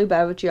 So I'm really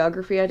bad with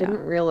geography. I didn't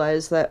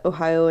realize that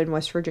Ohio and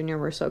West Virginia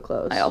were so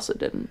close. I also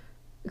didn't.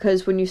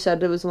 Because when you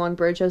said it was a long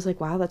bridge, I was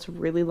like, wow, that's a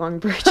really long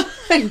bridge.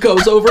 It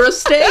goes over a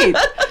state.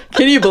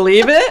 Can you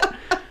believe it?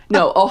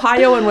 No,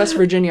 Ohio and West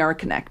Virginia are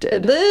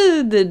connected.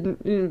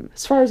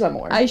 As far as I'm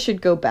aware. I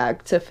should go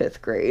back to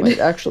 5th grade. Wait,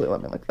 actually,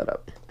 let me look that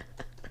up.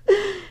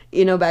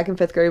 You know, back in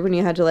 5th grade when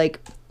you had to, like,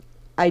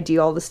 ID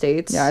all the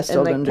states I still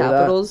and, like, didn't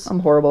capitals. do that. I'm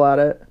horrible at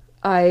it.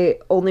 I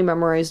only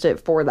memorized it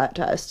for that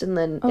test, and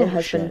then it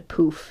has been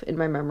poof in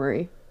my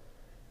memory.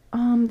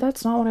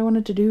 That's not what I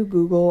wanted to do,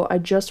 Google. I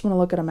just want to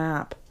look at a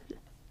map.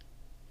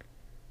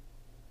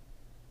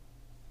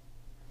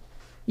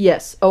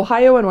 Yes,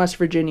 Ohio and West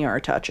Virginia are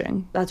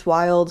touching. That's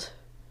wild.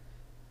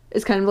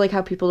 It's kind of like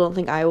how people don't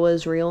think Iowa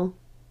is real.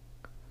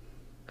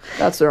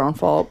 That's their own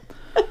fault.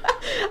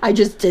 I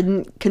just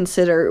didn't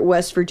consider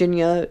West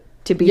Virginia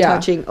to be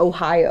touching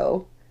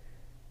Ohio.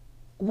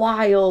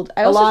 Wild.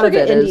 I also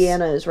forget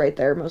Indiana is right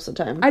there most of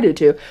the time. I do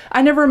too.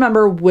 I never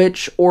remember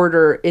which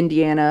order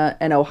Indiana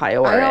and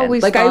Ohio are in. I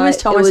always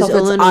tell myself it's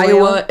Illinois.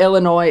 Iowa,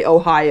 Illinois,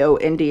 Ohio,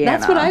 Indiana.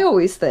 That's what I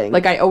always think.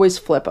 Like I always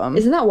flip them.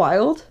 Isn't that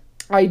wild?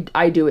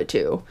 I do it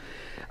too.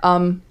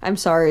 I'm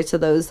sorry to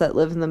those that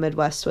live in the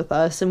Midwest with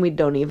us and we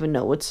don't even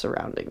know what's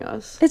surrounding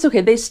us. It's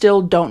okay. They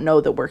still don't know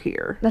that we're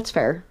here. That's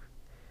fair.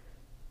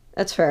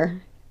 That's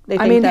fair. They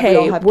think that we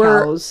all have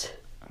cows.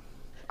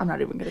 I'm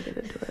not even going to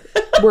get into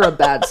it. We're a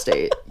bad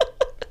state.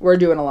 We're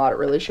doing a lot of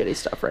really shitty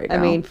stuff right now. I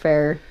mean,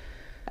 fair.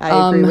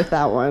 I agree with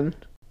that one.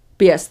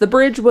 But yes, the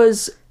bridge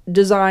was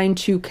designed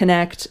to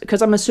connect,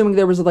 because I'm assuming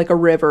there was like a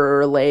river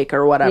or a lake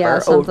or whatever. Yeah,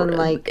 something over,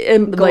 like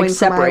going like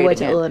from Iowa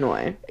to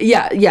Illinois.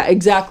 Yeah,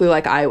 exactly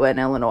like Iowa and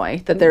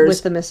Illinois. That there's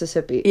with the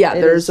Mississippi. Yeah,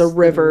 there's a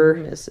river.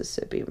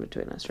 Mississippi in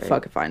between us, right?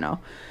 Fuck if I know.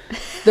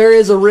 There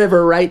is a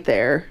river right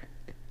there.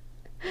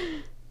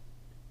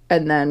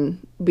 And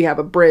then we have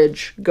a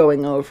bridge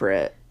going over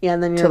it. Yeah,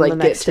 and then you're in the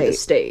next state. To the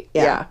state.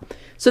 Yeah.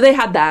 So they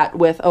had that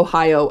with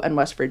Ohio and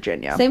West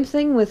Virginia. Same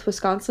thing with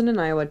Wisconsin and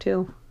Iowa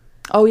too.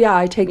 Oh yeah,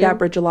 I take that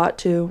bridge a lot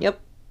too. Yep.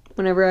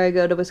 Whenever I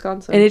go to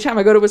Wisconsin. Anytime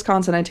I go to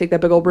Wisconsin, I take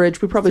that big old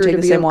bridge. We probably take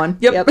the same one.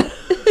 Yep.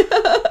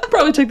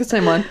 Probably take the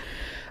same one.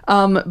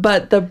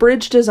 But the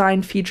bridge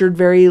design featured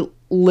very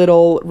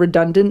little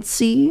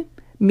redundancy,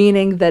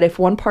 meaning that if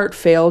one part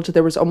failed,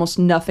 there was almost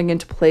nothing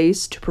into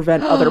place to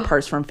prevent other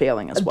parts from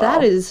failing as well.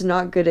 That is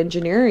not good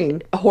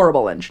engineering.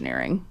 Horrible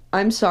engineering.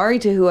 I'm sorry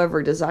to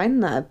whoever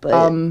designed that,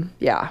 but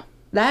yeah.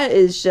 That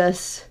is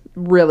just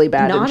really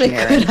bad not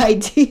engineering. A good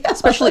idea.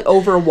 Especially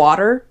over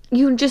water.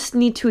 You just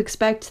need to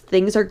expect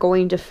things are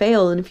going to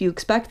fail, and if you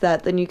expect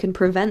that, then you can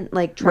prevent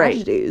like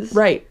tragedies.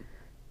 Right.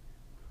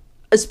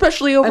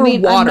 Especially over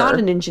water. I'm not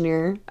an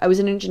engineer. I was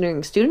an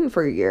engineering student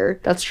for a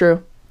year. That's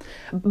true.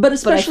 But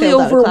especially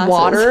over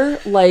water,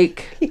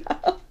 like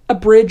a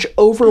bridge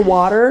over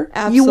water,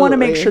 you want to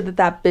make sure that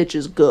that bitch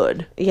is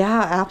good.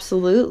 Yeah,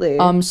 absolutely.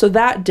 So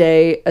that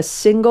day, a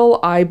single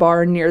eye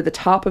bar near the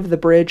top of the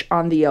bridge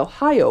on the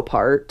Ohio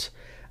part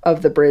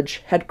of the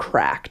bridge had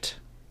cracked.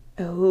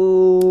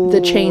 Oh.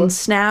 The chain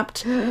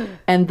snapped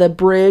and the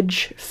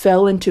bridge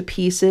fell into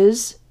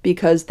pieces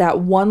because that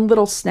one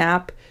little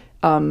snap.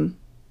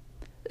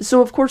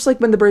 So of course, like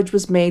when the bridge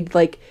was made,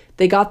 like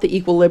they got the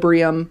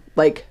equilibrium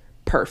like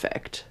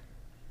perfect.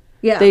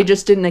 Yeah. They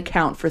just didn't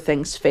account for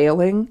things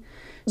failing.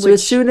 So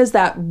as soon as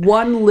that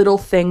one little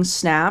thing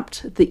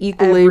snapped, the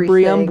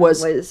equilibrium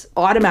was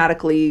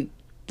automatically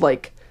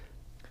like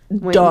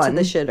done.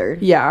 Into the shitter.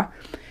 Yeah.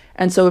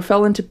 And so it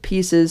fell into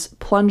pieces,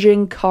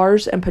 plunging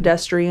cars and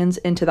pedestrians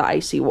into the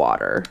icy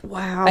water.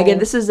 Wow. Again,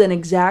 this is an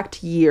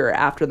exact year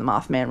after the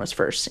Mothman was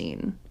first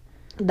seen.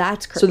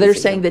 That's crazy. So they're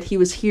saying that he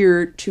was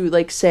here to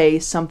like say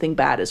something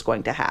bad is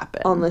going to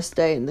happen on this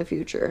day in the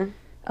future.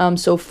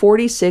 So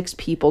 46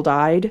 people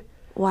died.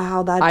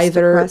 Wow, that's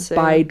either depressing.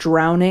 By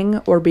drowning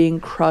or being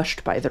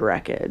crushed by the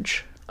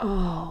wreckage.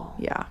 Oh.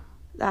 Yeah.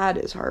 That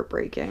is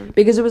heartbreaking.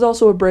 Because it was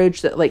also a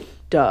bridge that like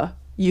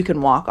you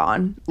can walk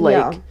on.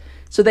 Like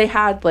so they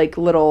had like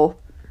little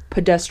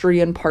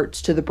pedestrian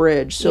parts to the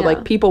bridge. So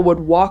like people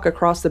would walk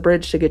across the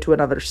bridge to get to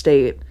another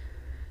state.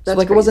 So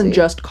like crazy. It wasn't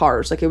just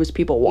cars, like it was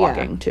people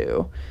walking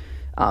too.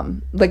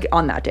 Like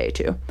on that day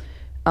too.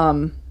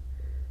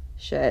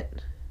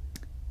 Shit.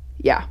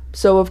 Yeah.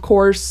 So of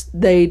course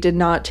they did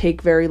not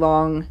take very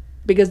long,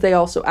 because they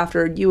also,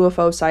 after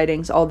UFO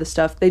sightings, all this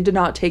stuff, they did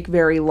not take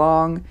very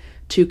long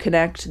to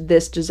connect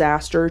this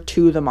disaster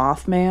to the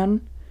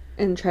Mothman.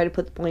 And try to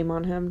put the blame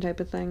on him type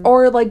of thing.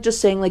 Or like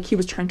just saying like he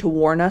was trying to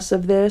warn us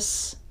of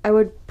this. I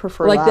would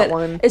prefer like that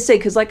one. It's say,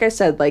 because like I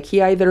said, like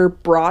he either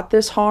brought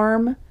this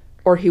harm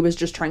or he was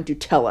just trying to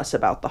tell us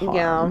about the harm.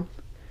 Yeah.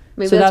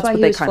 Maybe so that's why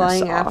he was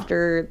flying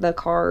after the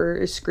car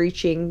is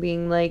screeching,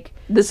 being like,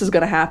 this is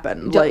going to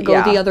happen. Like,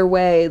 go the other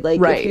way. Like,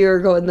 if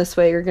you're going this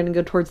way, you're going to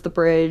go towards the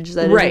bridge.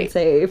 That isn't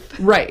safe.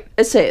 Right.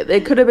 I say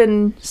it could have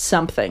been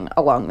something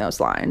along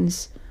those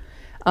lines.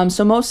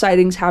 So most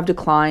sightings have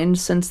declined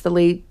since the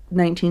late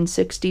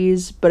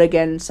 1960s. But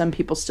again, some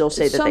people still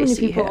say that they see him.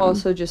 So many people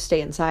also just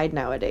stay inside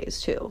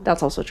nowadays, too.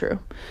 That's also true.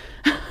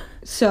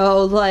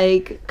 So,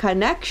 like,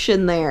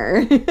 connection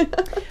there.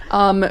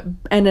 And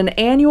an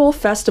annual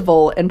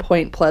festival in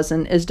Point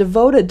Pleasant is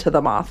devoted to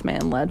the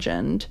Mothman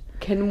legend.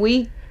 Can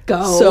we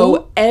go?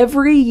 So,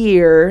 every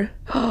year,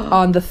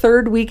 on the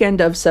third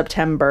weekend of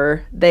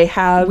September, we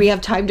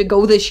have time to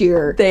go this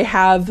year. They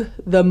have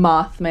the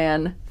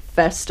Mothman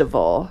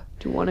Festival.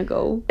 Do you want to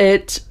go?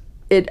 It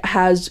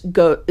has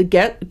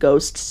get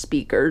ghost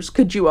speakers.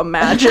 Could you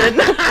imagine?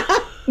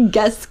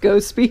 Guest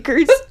ghost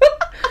speakers.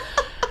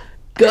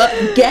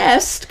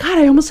 Guest, God,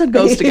 I almost said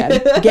ghost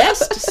again.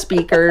 Guest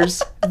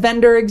speakers,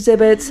 vendor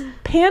exhibits,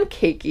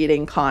 pancake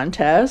eating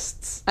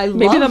contests.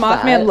 Maybe the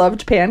Mothman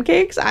loved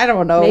pancakes. I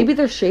don't know. Maybe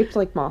they're shaped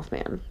like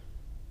Mothman.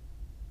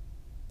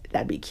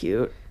 That'd be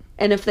cute.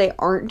 And if they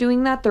aren't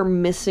doing that, they're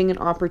missing an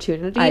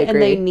opportunity. I agree.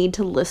 And they need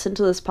to listen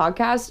to this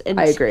podcast and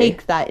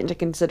take that into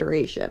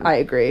consideration. I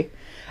agree.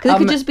 Because it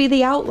could just be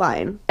the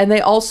outline. And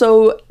they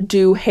also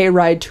do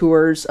hayride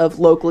tours of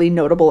locally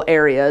notable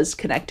areas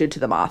connected to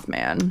the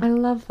Mothman. I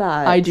love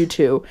that. I do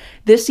too.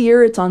 This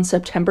year it's on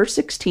September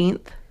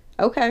 16th.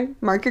 Okay.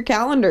 Mark your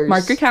calendars.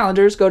 Mark your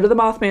calendars. Go to the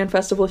Mothman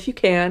Festival if you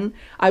can.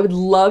 I would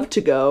love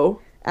to go.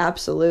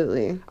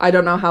 Absolutely. I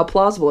don't know how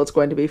plausible it's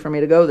going to be for me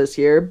to go this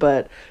year,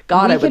 but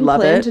God, I would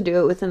love it. We can plan to do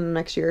it within the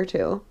next year or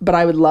two. But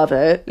I would love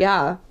it.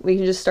 Yeah. We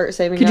can just start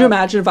saving Could you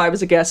imagine if I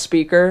was a guest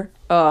speaker?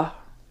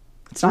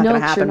 It's not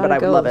going to happen, but I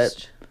would love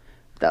it.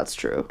 That's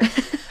true.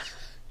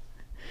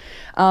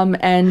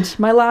 And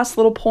my last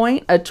little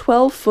point, a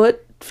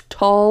 12-foot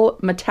tall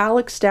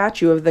metallic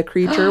statue of the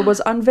creature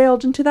was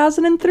unveiled in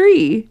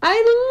 2003.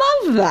 I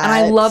love that. And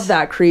I love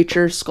that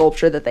creature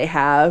sculpture that they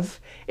have.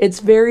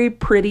 It's very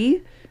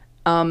pretty.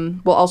 Will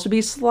also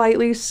be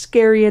slightly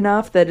scary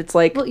enough that it's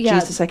like,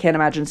 Jesus, I can't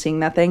imagine seeing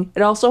that thing.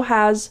 It also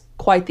has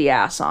quite the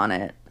ass on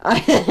it.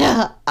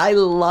 I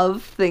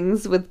love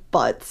things with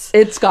butts.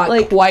 It's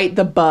got quite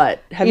the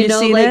butt. Have you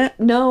seen it?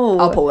 No.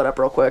 I'll pull it up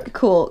real quick.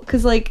 Cool.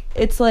 Because,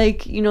 it's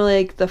like,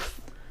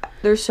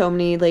 there's so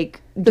many,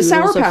 the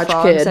Sour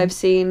Patch Kid I've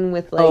seen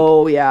with,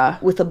 oh, yeah.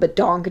 with a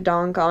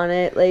badonkadonk on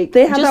it. Like,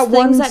 they have just that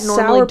one things that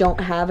normally don't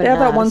have an They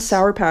have ass. that one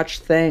Sour Patch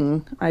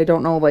thing. I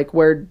don't know,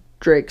 where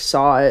Drake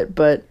saw it,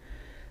 but,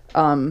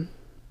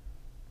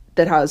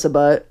 that has a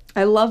butt.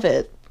 I love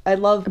it. I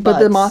love butts. But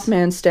the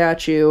Mothman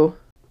statue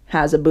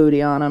has a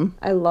booty on him.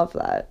 I love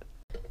that.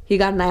 He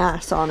got an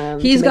ass on him.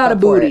 He's got a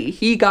booty.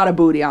 He got a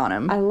booty on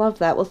him. I love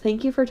that. Well,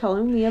 thank you for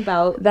telling me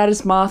about that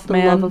is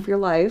Mothman. The love of your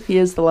life. He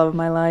is the love of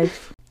my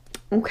life.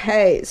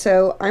 Okay,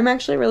 so I'm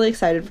actually really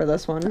excited for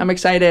this one. I'm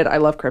excited. I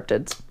love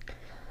cryptids.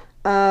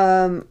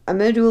 I'm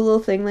gonna do a little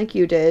thing like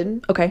you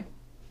did. Okay.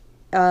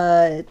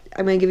 I'm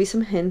gonna give you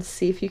some hints,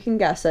 see if you can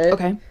guess it.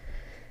 Okay.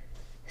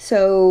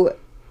 So,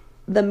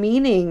 the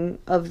meaning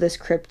of this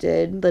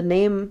cryptid, the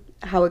name,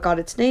 how it got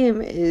its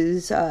name,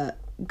 is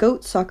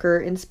goat sucker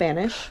in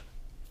Spanish.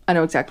 I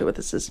know exactly what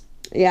this is.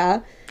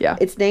 Yeah. Yeah.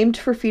 It's named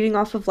for feeding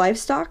off of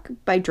livestock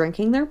by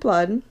drinking their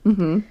blood.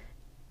 Mm-hmm.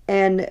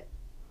 And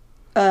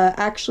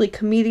actually,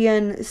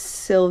 comedian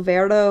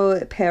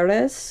Silverio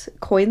Perez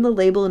coined the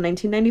label in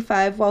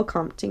 1995 while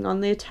commenting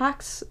on the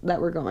attacks that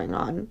were going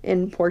on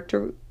in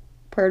Puerto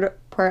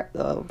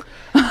Rico.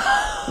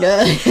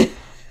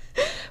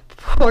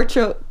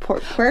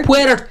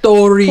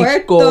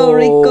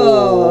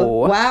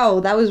 Wow,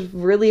 that was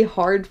really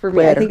hard for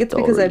me. I think it's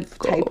because I've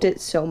typed it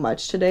so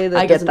much today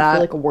that it doesn't feel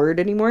like a word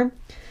anymore.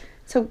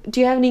 So, do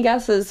you have any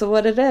guesses of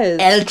what it is?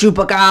 El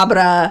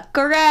Chupacabra.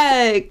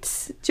 Correct.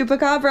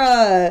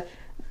 Chupacabra.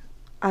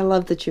 I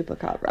love the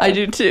Chupacabra. I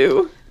do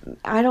too.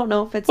 I don't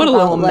know if it's what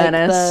about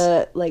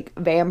the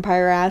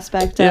vampire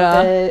aspect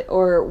of it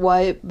or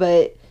what,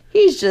 but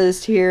he's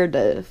just here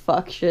to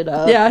fuck shit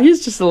up. Yeah,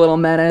 he's just a little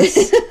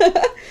menace.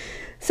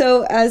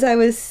 So, as I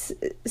was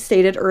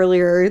stated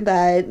earlier,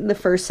 that the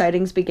first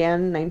sightings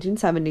began in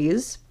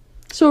 1970s.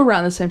 So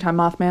around the same time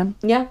Mothman?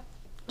 Yeah.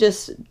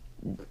 Just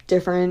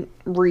different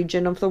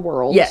region of the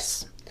world.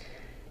 Yes.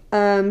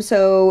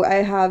 So I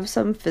have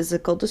some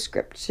physical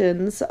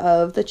descriptions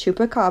of the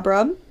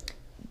Chupacabra,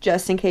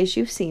 just in case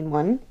you've seen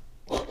one,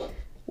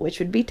 which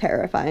would be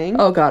terrifying.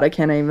 Oh God, I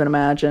can't even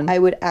imagine. I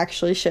would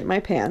actually shit my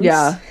pants.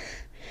 Yeah.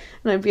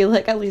 And I'd be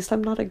like, at least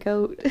I'm not a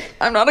goat.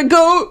 I'm not a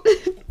goat.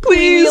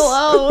 Please. Leave me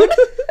alone.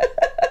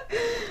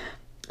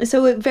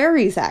 So it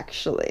varies,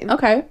 actually.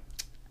 Okay.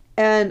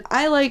 And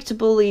I like to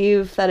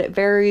believe that it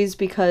varies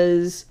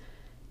because,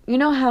 you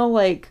know how,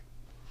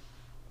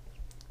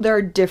 there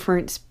are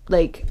different,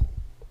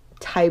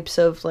 types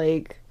of,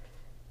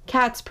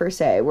 cats, per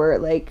se, where,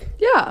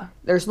 yeah.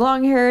 there's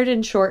long-haired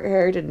and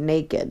short-haired and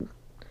naked.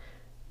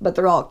 But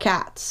they're all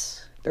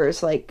cats.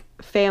 There's,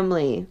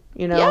 family,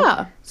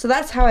 Yeah. So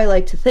that's how I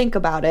like to think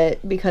about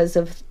it because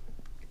of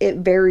it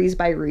varies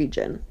by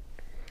region.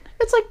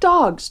 It's like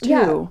dogs, too.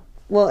 Yeah.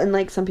 Well,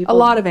 and, some people a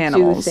lot of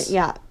animals.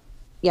 Yeah.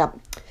 Yeah.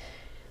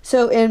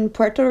 So in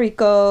Puerto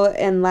Rico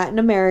and Latin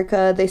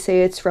America, they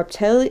say it's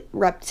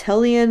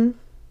reptilian.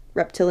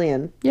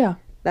 Yeah.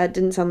 That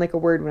didn't sound like a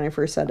word when I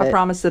first said it. I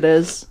promise it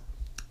is.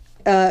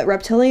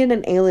 Reptilian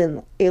and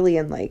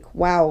alien-like.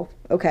 Wow.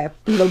 Okay.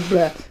 Blah,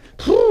 blah.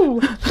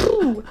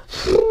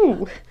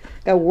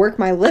 Gotta work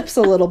my lips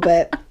a little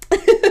bit.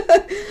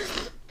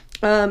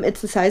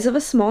 It's the size of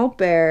a small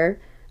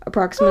bear,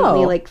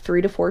 approximately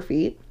 3 to 4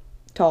 feet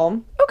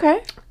tall.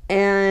 Okay.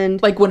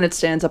 And when it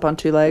stands up on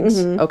two legs?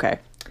 Mm-hmm. Okay.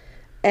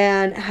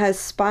 And has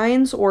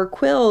spines or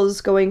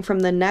quills going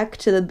from the neck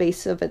to the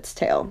base of its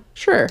tail.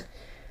 Sure.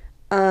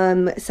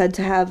 Said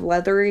to have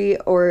leathery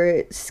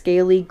or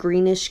scaly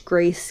greenish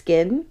gray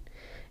skin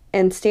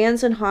and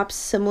stands and hops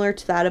similar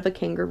to that of a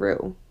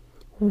kangaroo.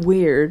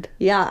 Weird.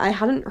 Yeah, I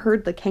hadn't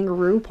heard the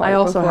kangaroo part I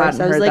also before, hadn't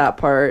heard that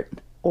part.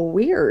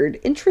 Weird.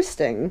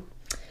 Interesting.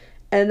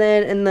 And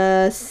then in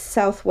the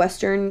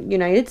southwestern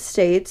United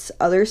States,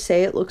 others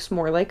say it looks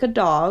more like a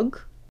dog.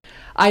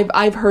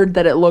 I've heard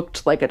that it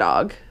looked like a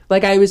dog.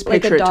 Like, I always Like a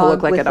picture it to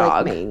look dog like a with, like,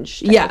 dog. mange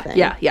type Yeah, of thing.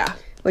 yeah.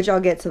 Which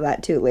I'll get to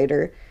that too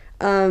later.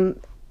 And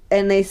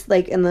they,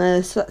 like, in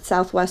the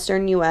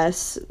southwestern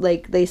U.S.,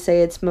 like, they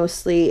say it's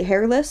mostly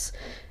hairless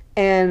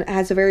and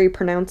has a very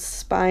pronounced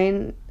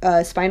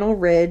spinal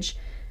ridge,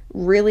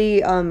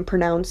 really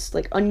pronounced,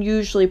 like,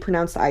 unusually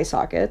pronounced eye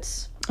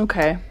sockets,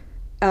 Okay.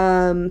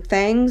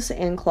 fangs,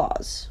 and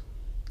claws.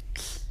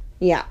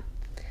 Yeah.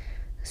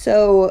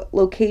 So,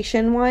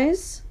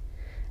 location-wise,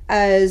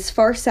 as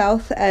far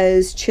south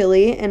as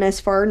Chile and as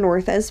far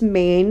north as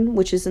Maine,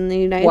 which is in the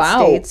United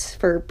Wow. States,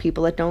 for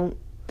people that don't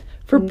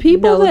For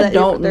people know that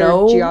don't their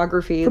know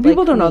geography, for people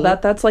like don't know me.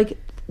 that, that's like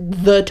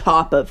the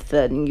top of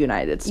the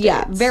United States.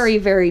 Yeah, very,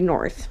 very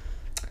north.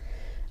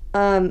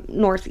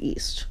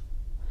 Northeast.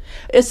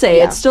 It's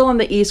still on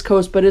the East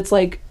Coast, but it's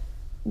like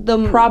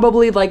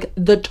probably like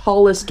the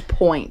tallest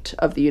point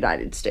of the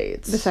United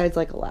States. Besides,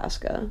 like,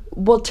 Alaska.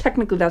 Well,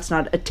 technically that's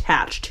not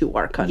attached to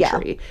our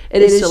country. Yeah.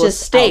 It is still a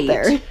just out state,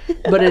 there.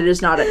 but it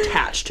is not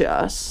attached to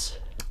us.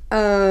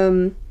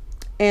 And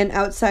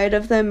outside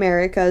of the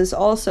Americas,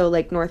 also,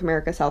 like, North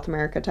America, South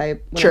America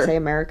type. When Sure. I say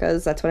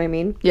Americas, that's what I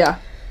mean. Yeah.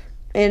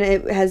 And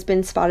it has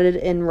been spotted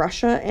in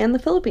Russia and the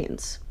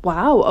Philippines.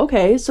 Wow,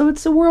 okay. So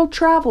it's a world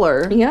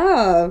traveler.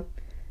 Yeah.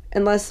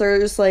 Unless they're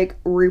just, like,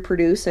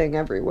 reproducing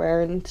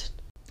everywhere. And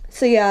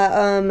so,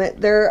 yeah,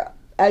 there,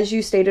 as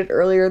you stated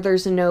earlier,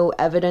 there's no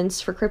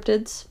evidence for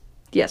cryptids.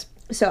 Yes.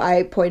 So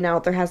I point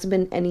out there hasn't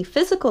been any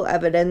physical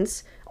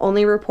evidence,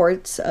 only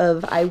reports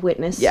of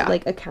eyewitness,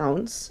 like,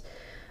 accounts.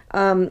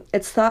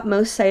 It's thought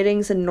most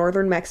sightings in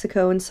northern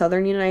Mexico and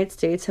southern United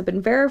States have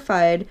been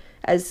verified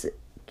as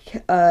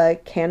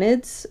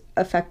canids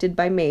affected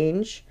by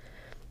mange.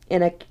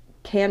 And a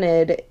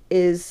canid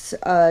is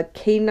a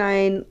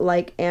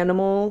canine-like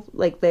animal,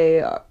 like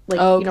they are,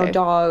 like, you know,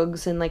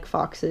 dogs and, like,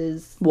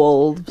 foxes,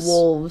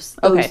 wolves,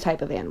 those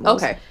type of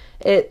animals. Okay.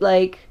 It,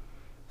 like,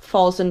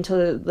 falls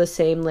into the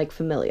same, like,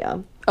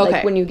 familia. Okay.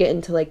 Like, when you get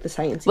into, like, the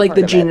science, Like part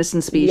the of genus it.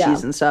 and species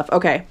Yeah. and stuff.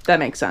 Okay, that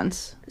makes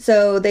sense.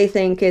 So they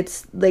think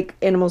it's, like,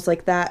 animals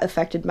like that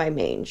affected by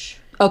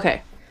mange.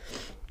 Okay.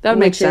 That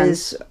makes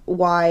sense. Which is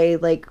why,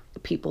 like,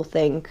 people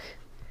think,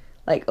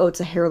 like, oh, it's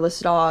a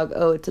hairless dog.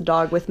 Oh, it's a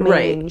dog with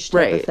mange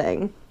type of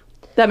thing.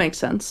 That makes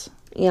sense.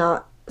 Yeah.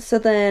 So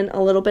then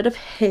a little bit of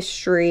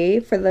history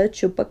for the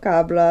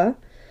chupacabra.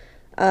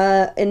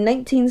 In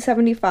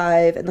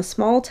 1975, in the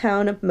small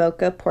town of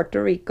Moca,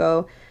 Puerto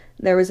Rico,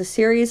 there was a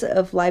series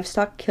of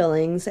livestock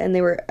killings, and they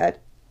were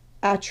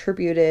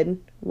attributed.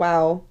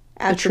 Wow.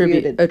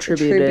 Attributed.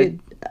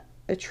 Attributed?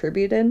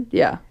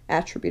 Yeah.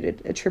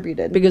 Attributed.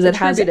 Because it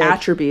has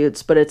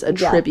attributes, but it's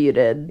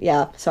attributed.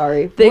 Yeah,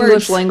 sorry. The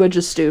English language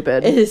is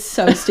stupid. It is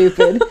so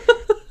stupid.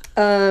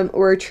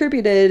 Were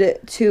attributed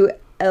to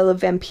El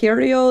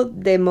Vampirio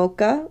de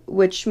Moca,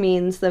 which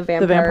means the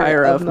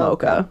vampire of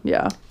Mocha.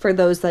 Yeah. For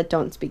those that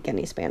don't speak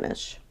any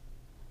Spanish.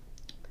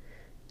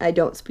 I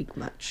don't speak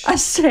much. I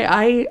say,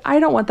 I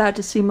don't want that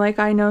to seem like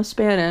I know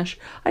Spanish.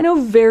 I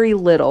know very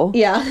little.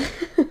 Yeah.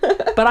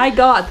 But I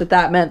got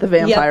that meant the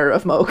vampire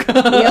of Mocha.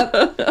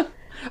 Yep.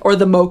 Or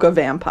the Mocha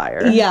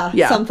vampire. Yeah,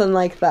 something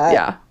like that.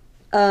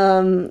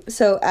 Yeah.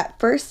 So at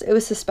first it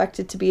was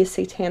suspected to be a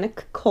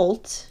satanic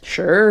cult.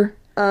 Sure.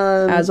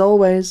 As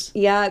always.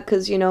 Yeah,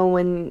 because, you know,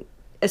 when,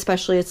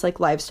 especially it's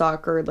like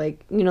livestock or,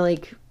 like, you know,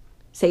 like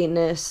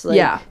Satanists,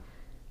 like,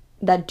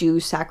 that do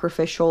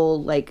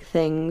sacrificial, like,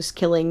 things,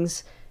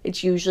 killings,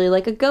 it's usually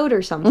like a goat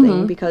or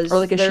something, because or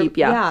like a sheep.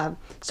 Yeah.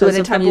 So because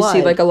anytime you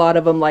see like a lot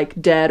of them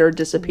like dead or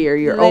disappear,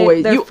 you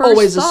always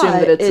assume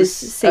that it's is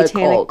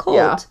satanic cult.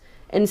 Yeah.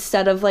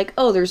 Instead of like,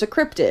 oh, there's a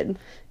cryptid,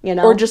 you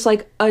know, or just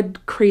like a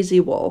crazy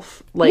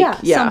wolf,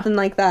 like something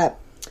like that.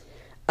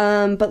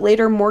 But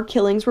later, more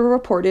killings were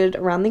reported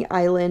around the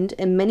island,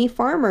 and many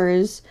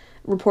farmers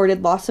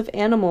reported loss of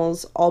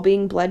animals, all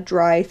being bled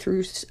dry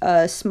through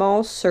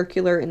small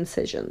circular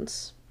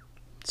incisions.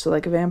 So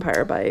like a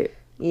vampire bite.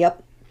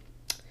 Yep.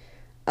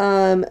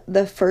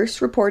 The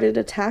first reported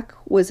attack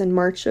was in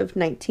March of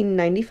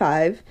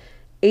 1995.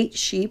 8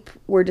 sheep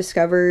were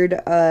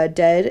discovered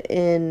dead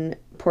in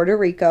Puerto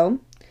Rico,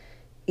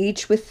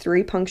 each with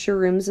 3 puncture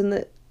wounds in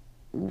the...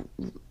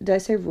 Did I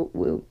say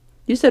wound?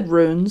 You said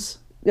runes.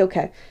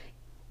 Okay.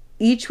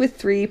 Each with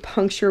 3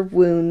 puncture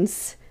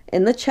wounds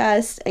in the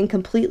chest and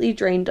completely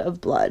drained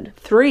of blood.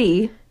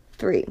 3?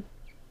 3.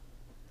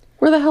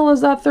 Where the hell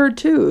is that third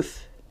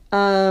tooth?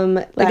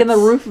 Like in the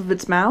roof of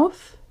its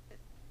mouth?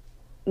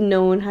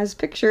 No one has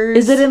pictures.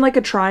 Is it in like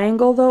a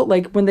triangle though?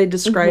 Like when they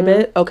describe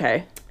it?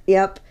 Okay.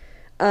 Yep.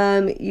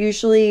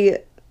 Usually,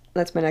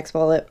 that's my next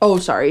bullet. Oh,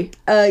 sorry.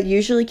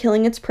 Usually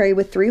killing its prey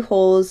with 3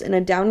 holes in a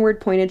downward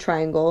pointed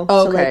triangle.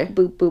 Oh, so okay. like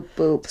boop, boop,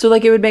 boop. So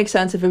like it would make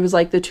sense if it was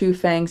like the 2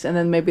 fangs and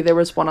then maybe there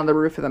was one on the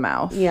roof of the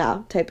mouth.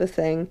 Yeah, type of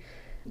thing.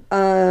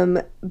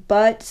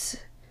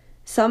 But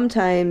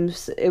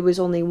sometimes it was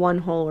only 1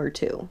 hole or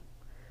 2.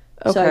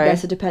 Okay. So I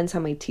guess it depends how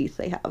many teeth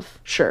they have.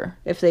 Sure.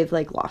 If they've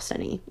like lost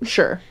any.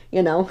 Sure.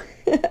 You know?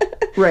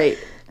 Right.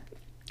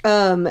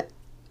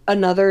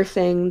 another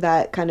thing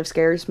that kind of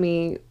scares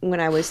me when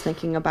I was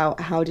thinking about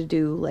how to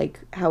do, like,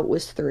 how it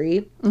was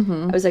 3,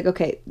 I was like,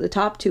 okay, the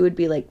top 2 would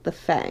be, like, the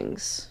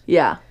fangs.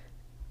 Yeah.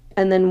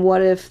 And then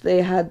what if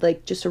they had,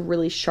 like, just a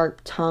really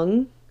sharp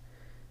tongue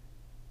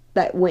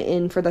that went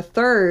in for the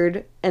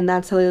 3rd, and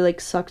that's how they,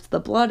 like, sucked the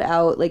blood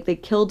out? Like, they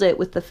killed it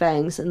with the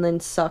fangs and then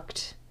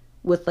sucked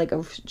with, like,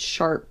 a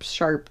sharp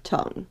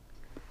tongue.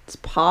 It's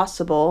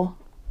possible.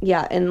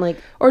 Yeah, and, like...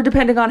 Or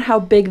depending on how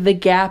big the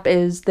gap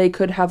is, they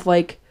could have,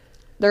 like...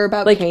 They're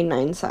about, like,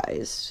 canine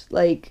sized.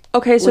 Like...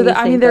 Okay, so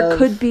I mean, there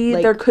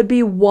could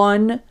be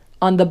one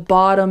on the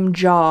bottom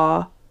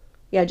jaw...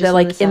 Yeah, just that,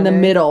 like, in the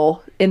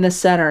middle, in the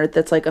center,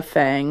 that's, like, a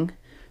fang.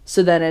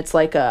 So then it's,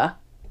 like, a...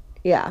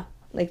 Yeah,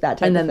 like that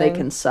type of thing. And then they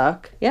can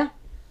suck. Yeah.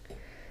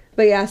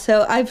 But, yeah,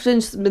 so I've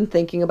just been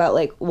thinking about,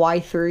 like, why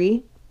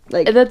 3?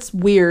 Like... That's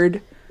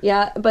weird.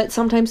 Yeah, but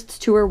sometimes it's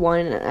 2 or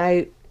 1,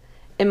 and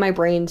in my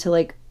brain to,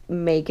 like,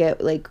 make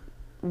it, like,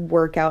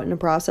 work out in a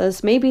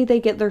process. Maybe they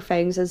get their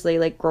fangs as they,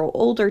 like, grow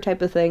older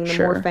type of thing. The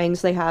more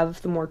fangs they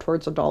have, the more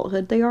towards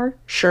adulthood they are.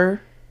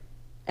 Sure.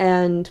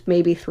 And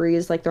maybe 3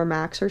 is, like, their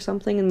max or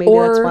something, and maybe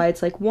that's why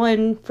it's, like,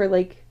 1 for,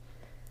 like...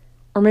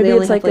 Or maybe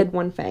it's, like,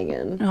 1 fang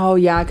in. Oh,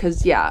 yeah,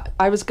 because, yeah,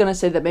 I was gonna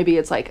say that maybe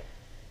it's, like,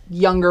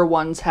 younger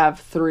ones have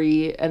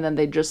 3, and then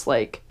they just,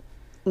 like...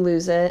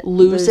 Lose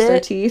their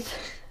teeth.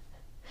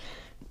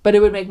 But it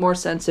would make more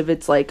sense if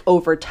it's, like,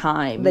 over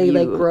time. They,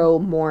 like, grow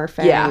more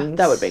fangs. Yeah,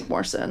 that would make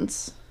more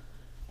sense.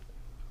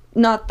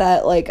 Not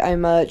that, like,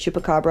 I'm a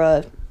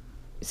chupacabra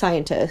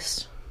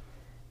scientist.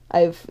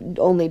 I've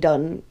only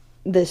done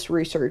this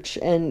research,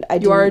 and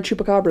You are a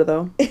chupacabra,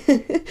 though.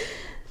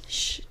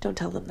 Shh, don't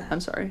tell them that. I'm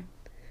sorry.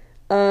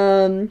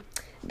 Then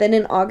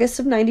in August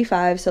of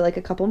 95, so, like,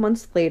 a couple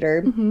months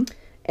later,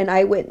 an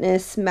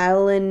eyewitness,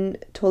 Madeline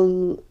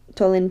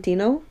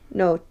Tolentino,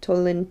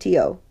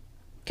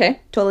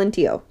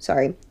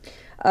 sorry,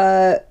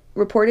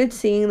 reported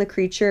seeing the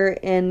creature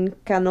in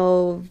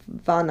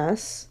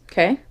Canovanas,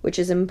 which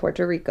is in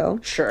Puerto Rico.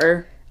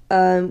 Sure.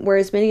 Where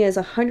as many as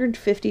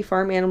 150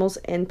 farm animals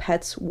and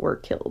pets were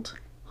killed.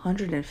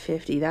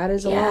 150, that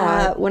is a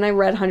lot. When I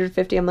read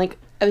 150, I'm like,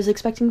 I was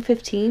expecting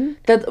 15.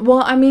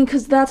 Well, I mean,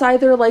 because that's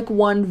either, like,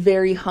 one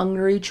very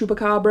hungry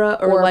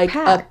chupacabra or like,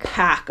 a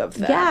pack of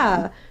them.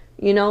 Yeah.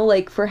 You know,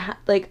 like,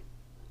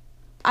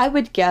 I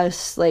would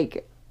guess,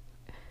 like,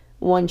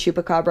 one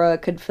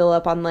chupacabra could fill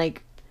up on,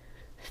 like,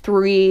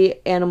 3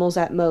 animals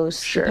at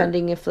most,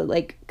 depending if,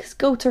 like, because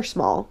goats are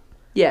small.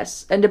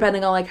 Yes, and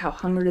depending on, like, how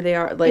hungry they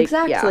are. Like,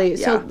 exactly.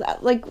 Yeah. So,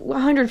 like,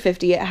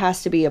 150, it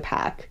has to be a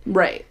pack.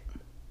 Right.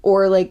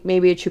 Or, like,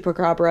 maybe a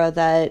chupacabra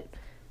that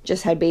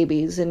just had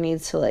babies and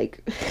needs to,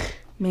 like...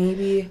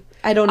 Maybe.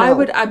 I don't know.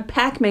 A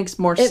pack makes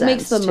more sense. It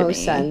makes the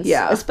most sense.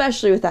 Yeah.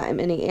 Especially with that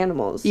many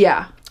animals.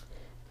 Yeah.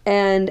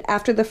 And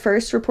after the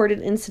first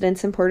reported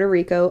incidents in Puerto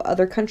Rico,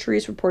 other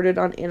countries reported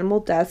on animal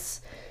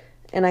deaths.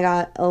 And I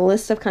got a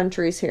list of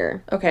countries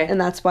here. Okay. And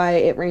that's why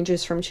it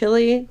ranges from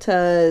Chile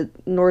to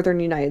northern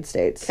United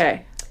States.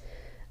 Okay.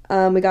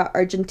 We got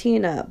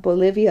Argentina,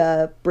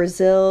 Bolivia,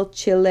 Brazil,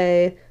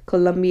 Chile,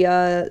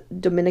 Colombia,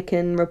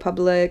 Dominican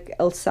Republic,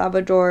 El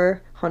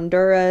Salvador,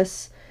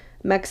 Honduras,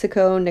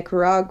 Mexico,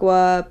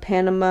 Nicaragua,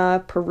 Panama,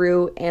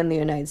 Peru, and the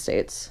United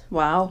States.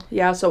 Wow.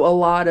 Yeah, so a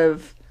lot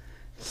of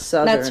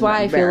That's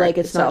why I feel like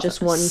it's not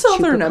just one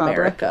Southern chupacabra.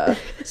 America.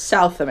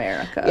 South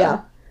America.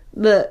 Yeah.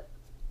 The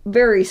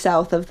very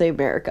south of the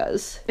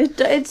Americas.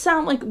 It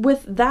sound like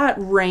with that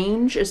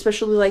range,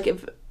 especially like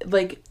if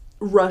like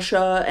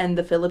Russia and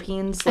the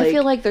Philippines, like, I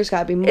feel like there's got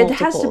to be multiples.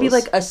 It has to be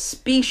like a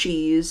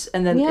species,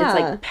 and then it's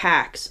like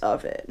packs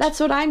of it. That's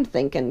what I'm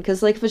thinking,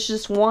 because like if it's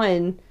just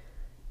one,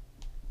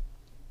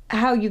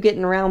 how you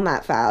getting around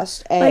that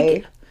fast?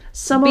 Like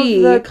some of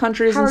the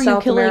countries in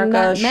South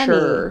America,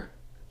 sure.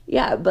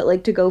 Yeah, but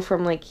like to go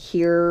from like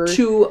here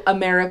to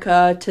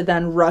America to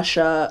then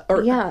Russia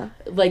or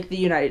like the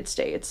United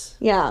States.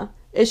 Yeah,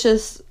 it's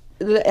just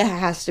it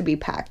has to be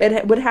packed.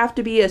 It would have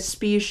to be a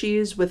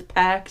species with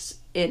packs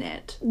in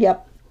it.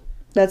 Yep.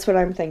 That's what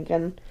I'm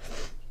thinking.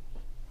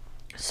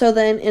 So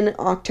then in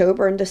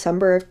October and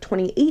December of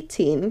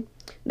 2018,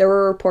 there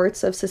were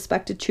reports of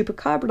suspected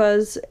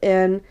chupacabras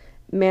in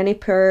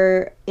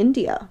Manipur,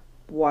 India.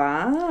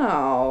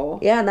 Wow.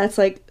 Yeah, and that's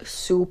like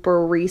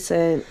super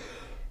recent.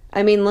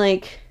 I mean,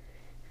 like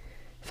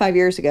 5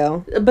 years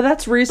ago. But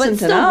that's recent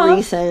but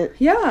enough. Still recent.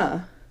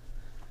 Yeah.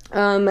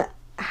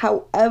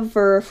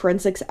 However,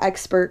 forensics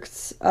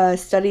experts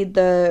studied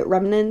the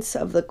remnants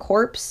of the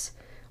corpse,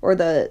 or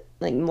the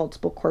like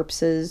multiple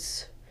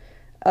corpses,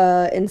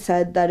 and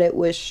said that it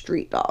was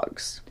street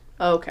dogs.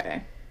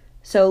 Okay.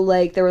 So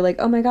like they were like,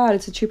 oh my god,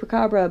 it's a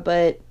chupacabra,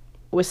 but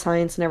with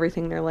science and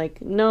everything, they're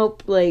like,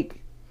 nope,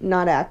 like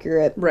not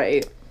accurate.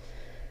 Right.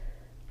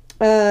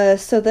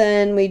 So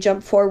then we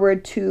jump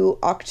forward to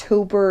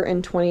October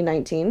in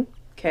 2019.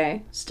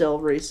 Okay, still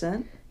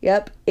recent.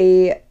 Yep,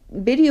 a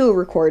video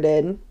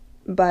recorded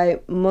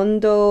by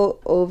Mundo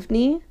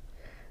Ovni.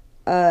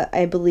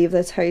 I believe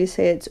that's how you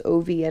say it. It's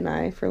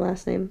OVNI for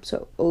last name.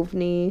 So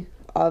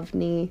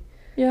OVNI.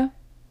 Yeah.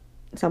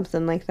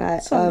 something like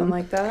that. Something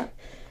like that.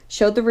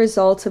 Showed the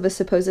results of a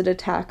supposed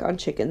attack on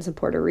chickens in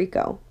Puerto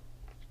Rico.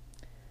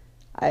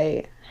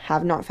 I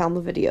have not found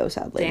the video,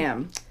 sadly.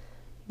 Damn.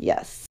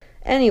 Yes.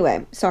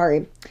 Anyway,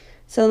 sorry.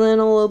 So then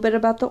a little bit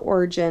about the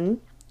origin.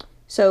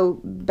 So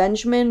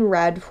Benjamin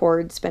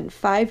Radford spent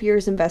 5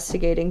 years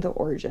investigating the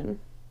origin.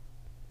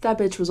 That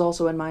bitch was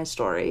also in my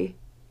story.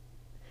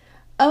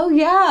 Oh,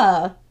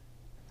 yeah.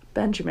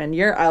 Benjamin,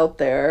 you're out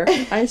there.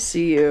 I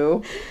see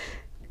you.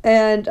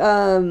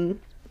 And,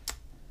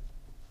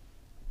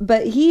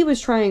 but he was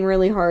trying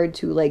really hard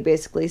to, like,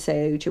 basically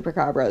say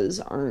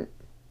chupacabras aren't.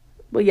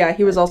 Well, yeah,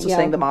 he was also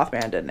saying the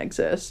Mothman didn't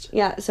exist.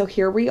 Yeah, so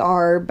here we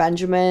are,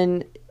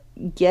 Benjamin.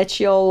 Get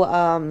your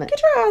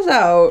ass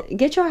out.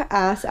 Get your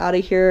ass out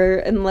of here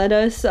and let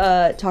us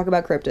talk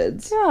about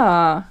cryptids.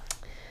 Yeah.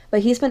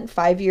 But he spent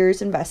 5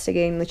 years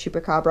investigating the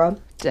chupacabra.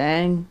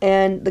 Dang.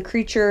 And the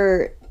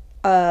creature,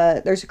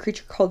 there's a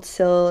creature called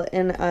Syl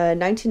in a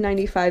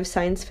 1995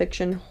 science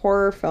fiction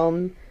horror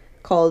film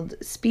called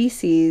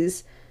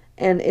Species,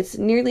 and it's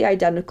nearly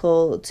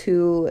identical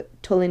to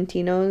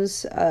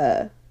Tolentino's.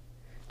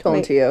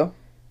 Tolentino.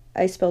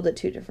 I spelled it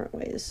 2 different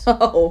ways.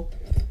 Oh.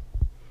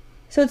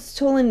 So it's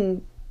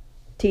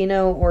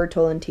Tolentino or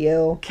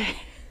Tolentino. Okay.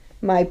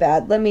 My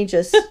bad. Let me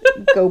just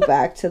go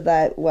back to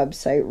that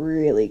website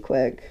really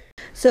quick.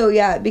 So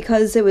yeah,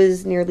 because it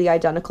was nearly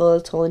identical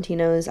to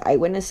Tolentino's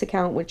eyewitness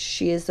account, which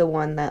she is the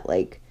one that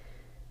like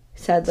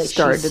said like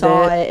she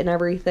saw it and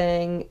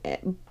everything,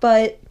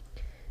 but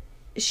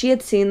she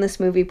had seen this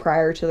movie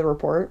prior to the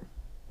report.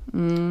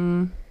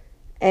 And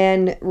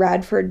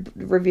Radford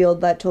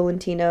revealed that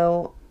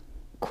Tolentino,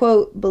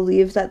 quote,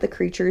 believed that the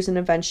creatures and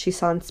events she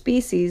saw in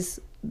Species,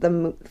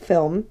 the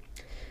film,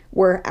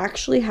 were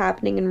actually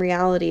happening in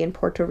reality in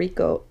Puerto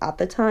Rico at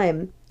the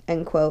time,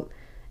 end quote,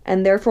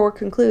 and therefore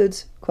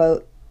concludes,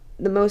 quote,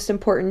 the most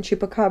important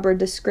chupacabra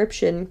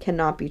description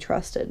cannot be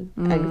trusted,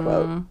 end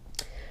quote.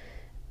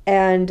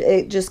 And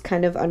it just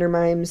kind of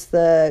undermines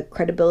the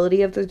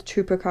credibility of the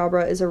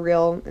chupacabra as a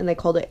real, and they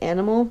called it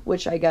animal,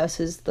 which I guess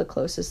is the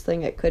closest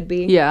thing it could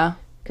be. Yeah.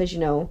 Because, you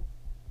know,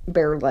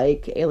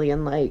 bear-like,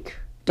 alien-like,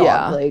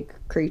 dog-like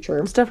creature.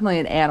 It's definitely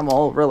an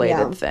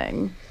animal-related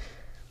thing.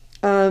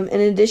 In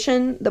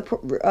addition,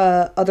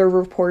 the other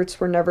reports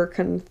were never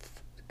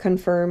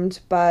confirmed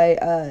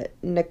by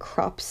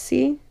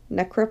necropsy.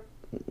 Necropsy.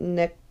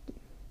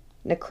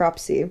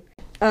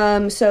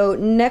 So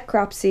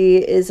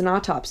necropsy is an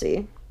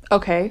autopsy.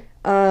 Okay.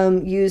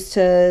 Used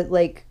to,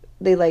 like,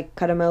 they, like,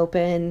 cut them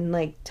open,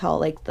 like, tell,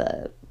 like,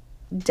 the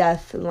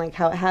death and, like,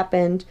 how it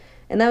happened.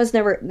 And that was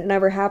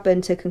never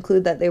happened to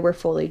conclude that they were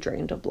fully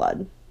drained of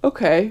blood.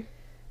 Okay.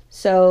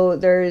 So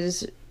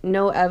there's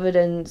no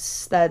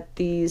evidence that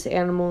these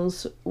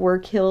animals were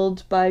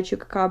killed by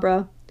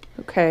chupacabra.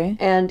 Okay.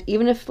 And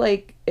even if,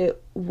 like,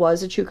 it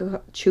was a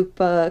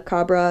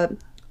chupacabra,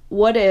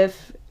 what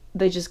if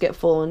they just get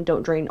full and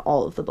don't drain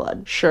all of the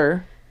blood?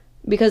 Sure.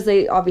 Because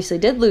they obviously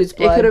did lose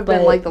blood. It could have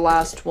been, like, the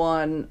last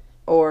one,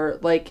 or,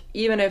 like,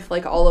 even if,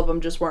 like, all of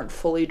them just weren't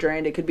fully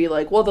drained, it could be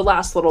like, well, the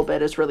last little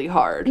bit is really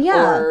hard.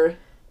 Yeah. Or,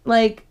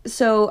 like,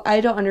 so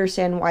I don't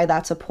understand why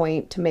that's a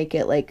point to make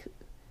it, like,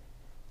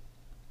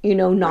 you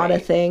know, not a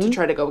thing. To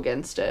try to go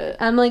against it.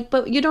 I'm like,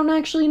 but you don't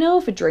actually know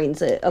if it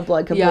drains it of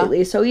blood completely.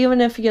 Yeah. So even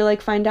if you,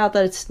 like, find out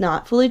that it's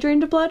not fully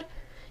drained of blood,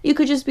 you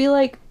could just be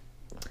like,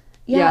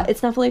 yeah,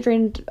 it's not fully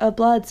drained of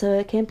blood, so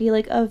it can't be,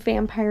 like, a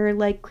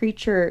vampire-like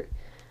creature.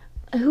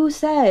 Who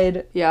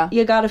said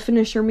you gotta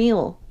finish your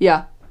meal?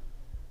 Yeah.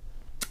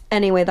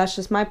 Anyway, that's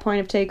just my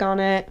point of take on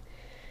it.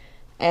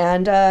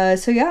 And,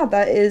 so yeah,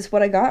 that is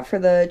what I got for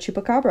the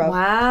chupacabra.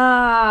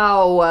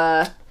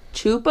 Wow.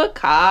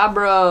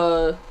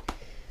 Chupacabra.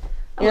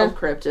 I love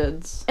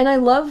cryptids. And I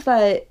love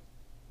that,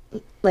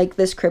 like,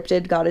 this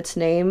cryptid got its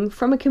name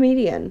from a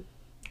comedian.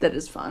 That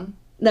is fun.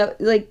 That,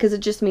 like, because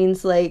it just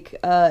means, like,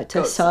 to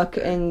goat suck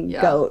and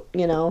goat,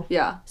 you know?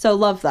 Yeah. So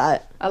love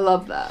that. I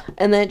love that.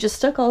 And then it just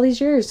stuck all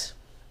these years.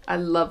 I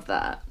love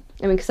that.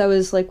 I mean, because I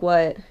was, like,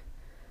 what,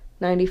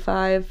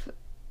 95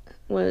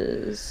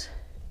 was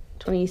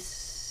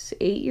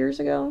 28 years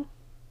ago?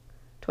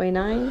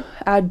 29?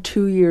 Add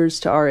 2 years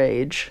to our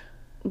age.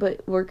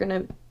 But we're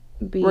gonna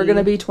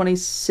be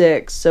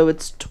 26, so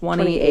it's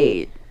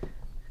 28.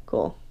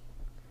 Cool.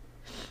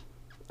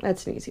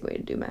 That's an easy way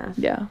to do math.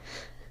 Yeah.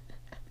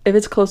 If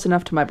it's close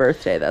enough to my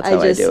birthday, that's how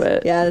I do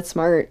it. Yeah, that's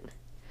smart.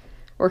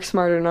 Work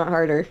smarter, not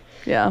harder.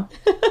 Yeah.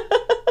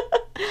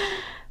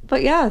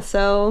 But yeah,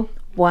 so.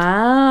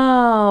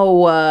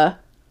 Wow.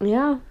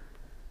 Yeah.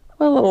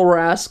 What a little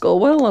rascal.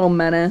 What a little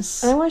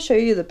menace. I want to show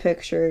you the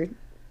picture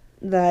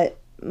that,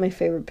 my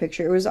favorite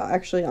picture. It was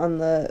actually on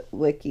the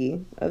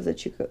wiki of the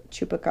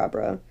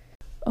chupacabra.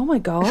 Oh my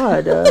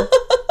god.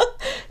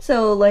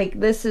 So, like,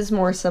 this is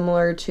more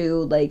similar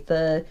to, like,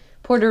 the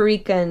Puerto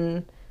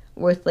Rican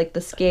with, like,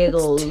 the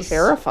scales. That's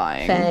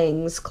terrifying.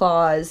 Fangs,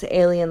 claws,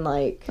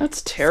 alien-like.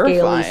 That's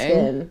terrifying. Scaly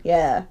skin.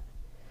 Yeah.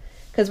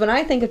 Because when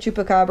I think of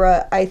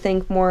chupacabra, I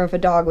think more of a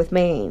dog with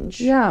mange.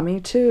 Yeah,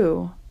 me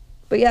too.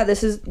 But yeah,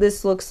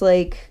 this looks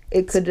like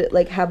it could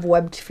like have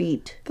webbed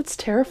feet. That's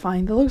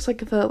terrifying. That looks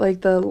like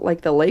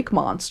the lake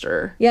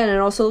monster. Yeah, and it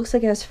also looks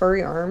like it has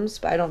furry arms,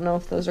 but I don't know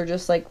if those are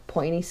just like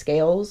pointy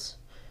scales.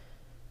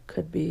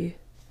 Could be.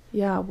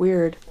 Yeah,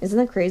 weird. Isn't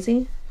that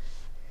crazy?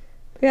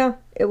 Yeah,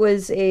 it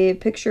was a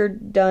picture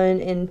done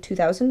in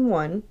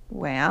 2001.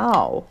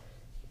 Wow.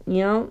 You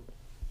know?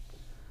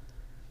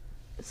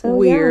 So,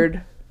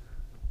 weird.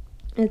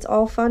 Yeah. It's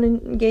all fun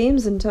and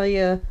games until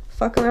you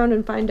fuck around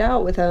and find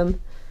out with him.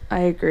 I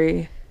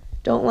agree.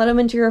 Don't let him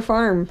into your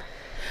farm.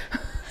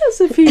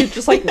 As if he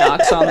just like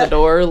knocks on the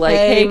door, like,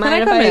 "Hey, can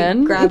I come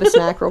in? Grab a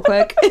snack real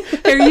quick."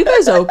 Are you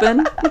guys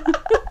open?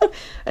 I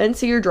didn't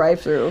see your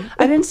drive-through.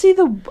 I didn't see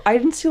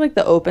like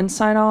the open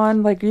sign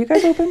on. Like, are you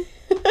guys open?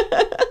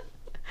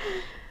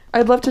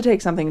 I'd love to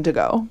take something to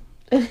go.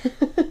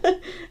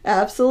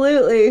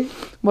 Absolutely.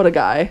 What a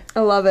guy. I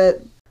love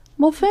it.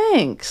 Well,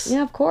 thanks.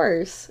 Yeah, of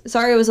course.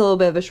 Sorry it was a little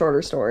bit of a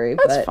shorter story.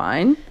 That's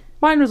fine.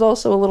 Mine was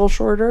also a little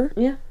shorter.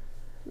 Yeah.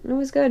 It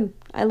was good.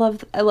 I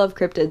love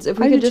cryptids. If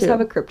we could just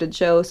have a cryptid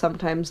show,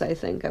 sometimes I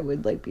think I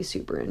would like be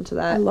super into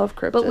that. I love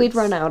cryptids. But we'd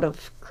run out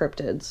of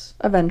cryptids.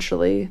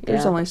 Eventually.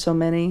 There's only so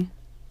many.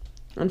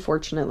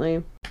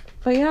 Unfortunately.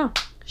 But yeah.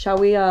 Shall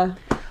we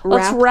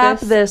let's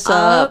wrap this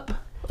up?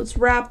 Let's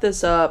wrap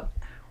this up.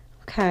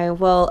 Okay,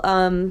 well,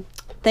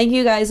 thank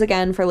you guys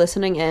again for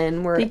listening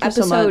in. We're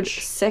episode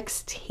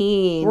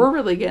 16. We're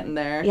really getting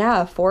there.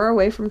 Yeah, 4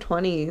 away from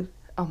 20.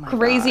 Oh my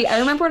Crazy. gosh. I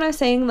remember when I was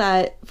saying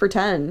that for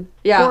 10.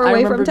 Yeah, 4 away I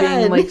remember from 10.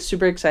 being like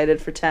super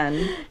excited for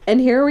 10.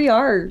 And here we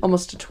are.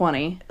 Almost to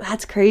 20.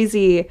 That's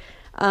crazy.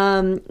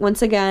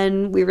 Once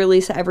again, we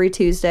release every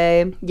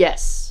Tuesday.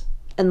 Yes.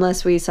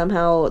 Unless we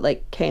somehow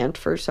like can't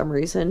for some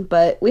reason.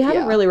 But we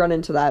haven't really run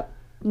into that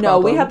problem. No,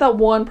 we had that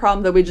one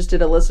problem that we just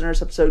did a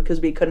listeners episode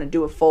because we couldn't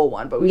do a full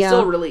one, but we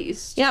still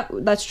released. Yeah,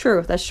 that's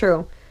true. That's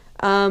true.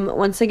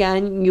 Once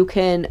again, you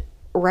can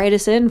write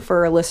us in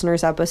for a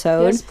listeners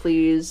episode. Yes,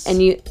 please.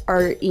 And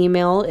our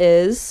email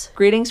is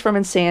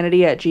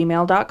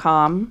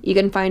greetingsfrominsanity@gmail.com. You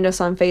can find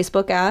us on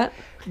Facebook at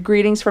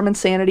Greetings from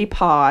Insanity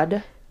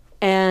Pod.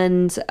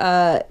 And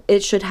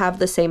it should have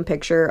the same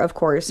picture, of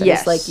course,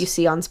 as like you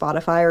see on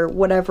Spotify or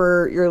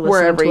whatever you're listening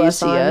wherever to you us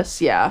see on.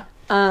 us, yeah.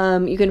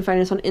 You can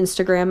find us on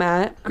Instagram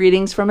at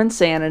Greetings from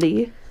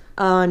Insanity.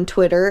 On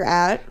Twitter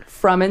at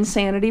From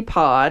Insanity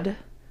Pod.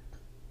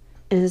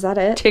 And is that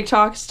it?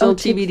 TikTok still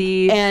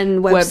TBD.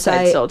 And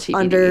website still TBD.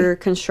 under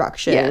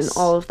construction. Yes.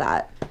 All of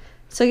that.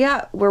 So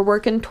yeah, we're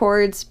working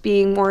towards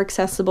being more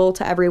accessible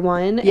to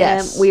everyone.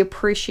 Yes. And we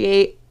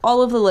appreciate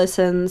all of the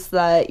listens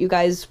that you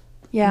guys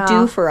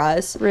do for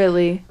us.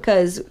 Really.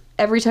 Because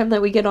every time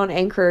that we get on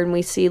Anchor and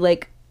we see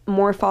like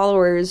more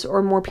followers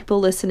or more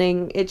people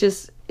listening, it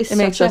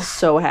makes us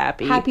so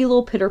happy. Happy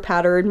little pitter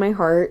patter in my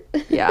heart.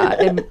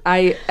 Yeah.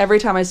 Every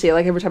time I see it,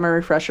 like every time I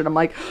refresh it, I'm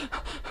like,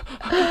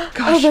 gosh.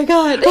 Oh my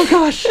god. Oh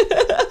gosh.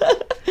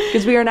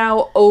 Because we are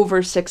now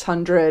over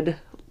 600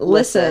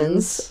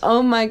 listens.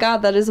 Oh my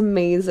god, that is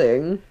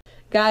amazing.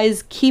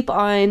 Guys, keep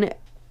on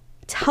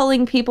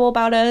telling people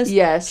about us.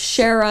 Yes.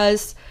 Share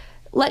us.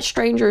 Let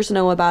strangers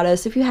know about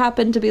us. If you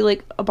happen to be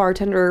like a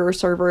bartender or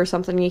server or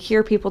something, you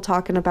hear people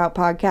talking about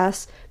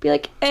podcasts, be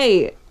like,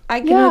 hey,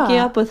 I can hook you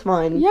up with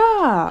one.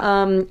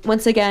 Yeah.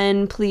 Once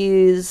again,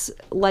 please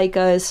like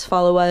us,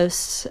 follow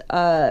us,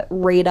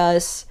 rate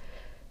us.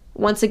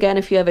 Once again,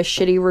 if you have a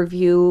shitty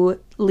review,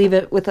 leave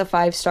it with a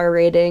 5-star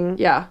rating.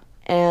 Yeah.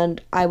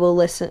 And I will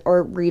listen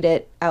or read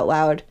it out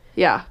loud.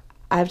 Yeah.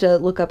 I have to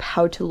look up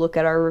how to look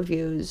at our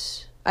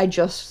reviews. I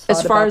just thought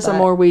as far about as that. the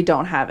more, we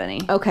don't have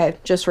any. Okay,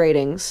 just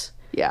ratings.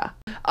 Yeah.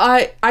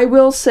 I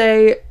will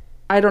say,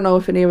 I don't know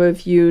if any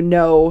of you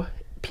know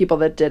people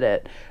that did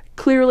it.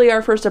 Clearly,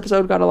 our first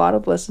episode got a lot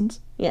of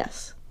listens.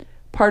 Yes.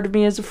 Part of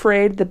me is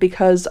afraid that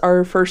because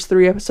our first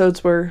 3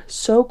 episodes were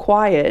so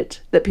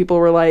quiet that people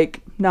were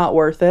like, not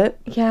worth it.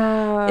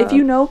 Yeah. If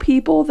you know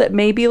people that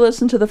maybe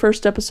listened to the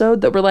first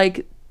episode that were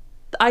like,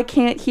 I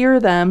can't hear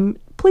them,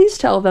 please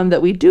tell them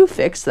that we do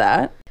fix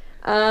that.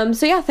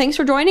 So yeah, thanks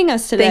for joining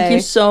us today. Thank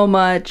you so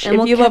much. And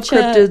if you love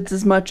cryptids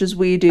as much as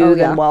we do,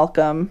 then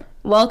welcome.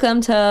 Welcome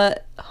to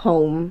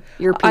home,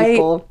 your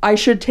people. I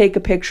should take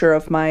a picture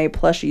of my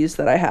plushies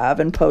that I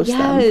have and post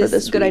them for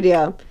this week. Good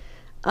idea.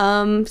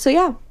 So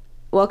yeah,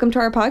 welcome to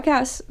our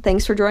podcast.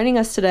 Thanks for joining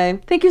us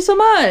today. Thank you so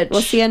much.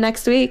 We'll see you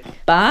next week.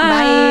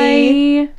 Bye. Bye.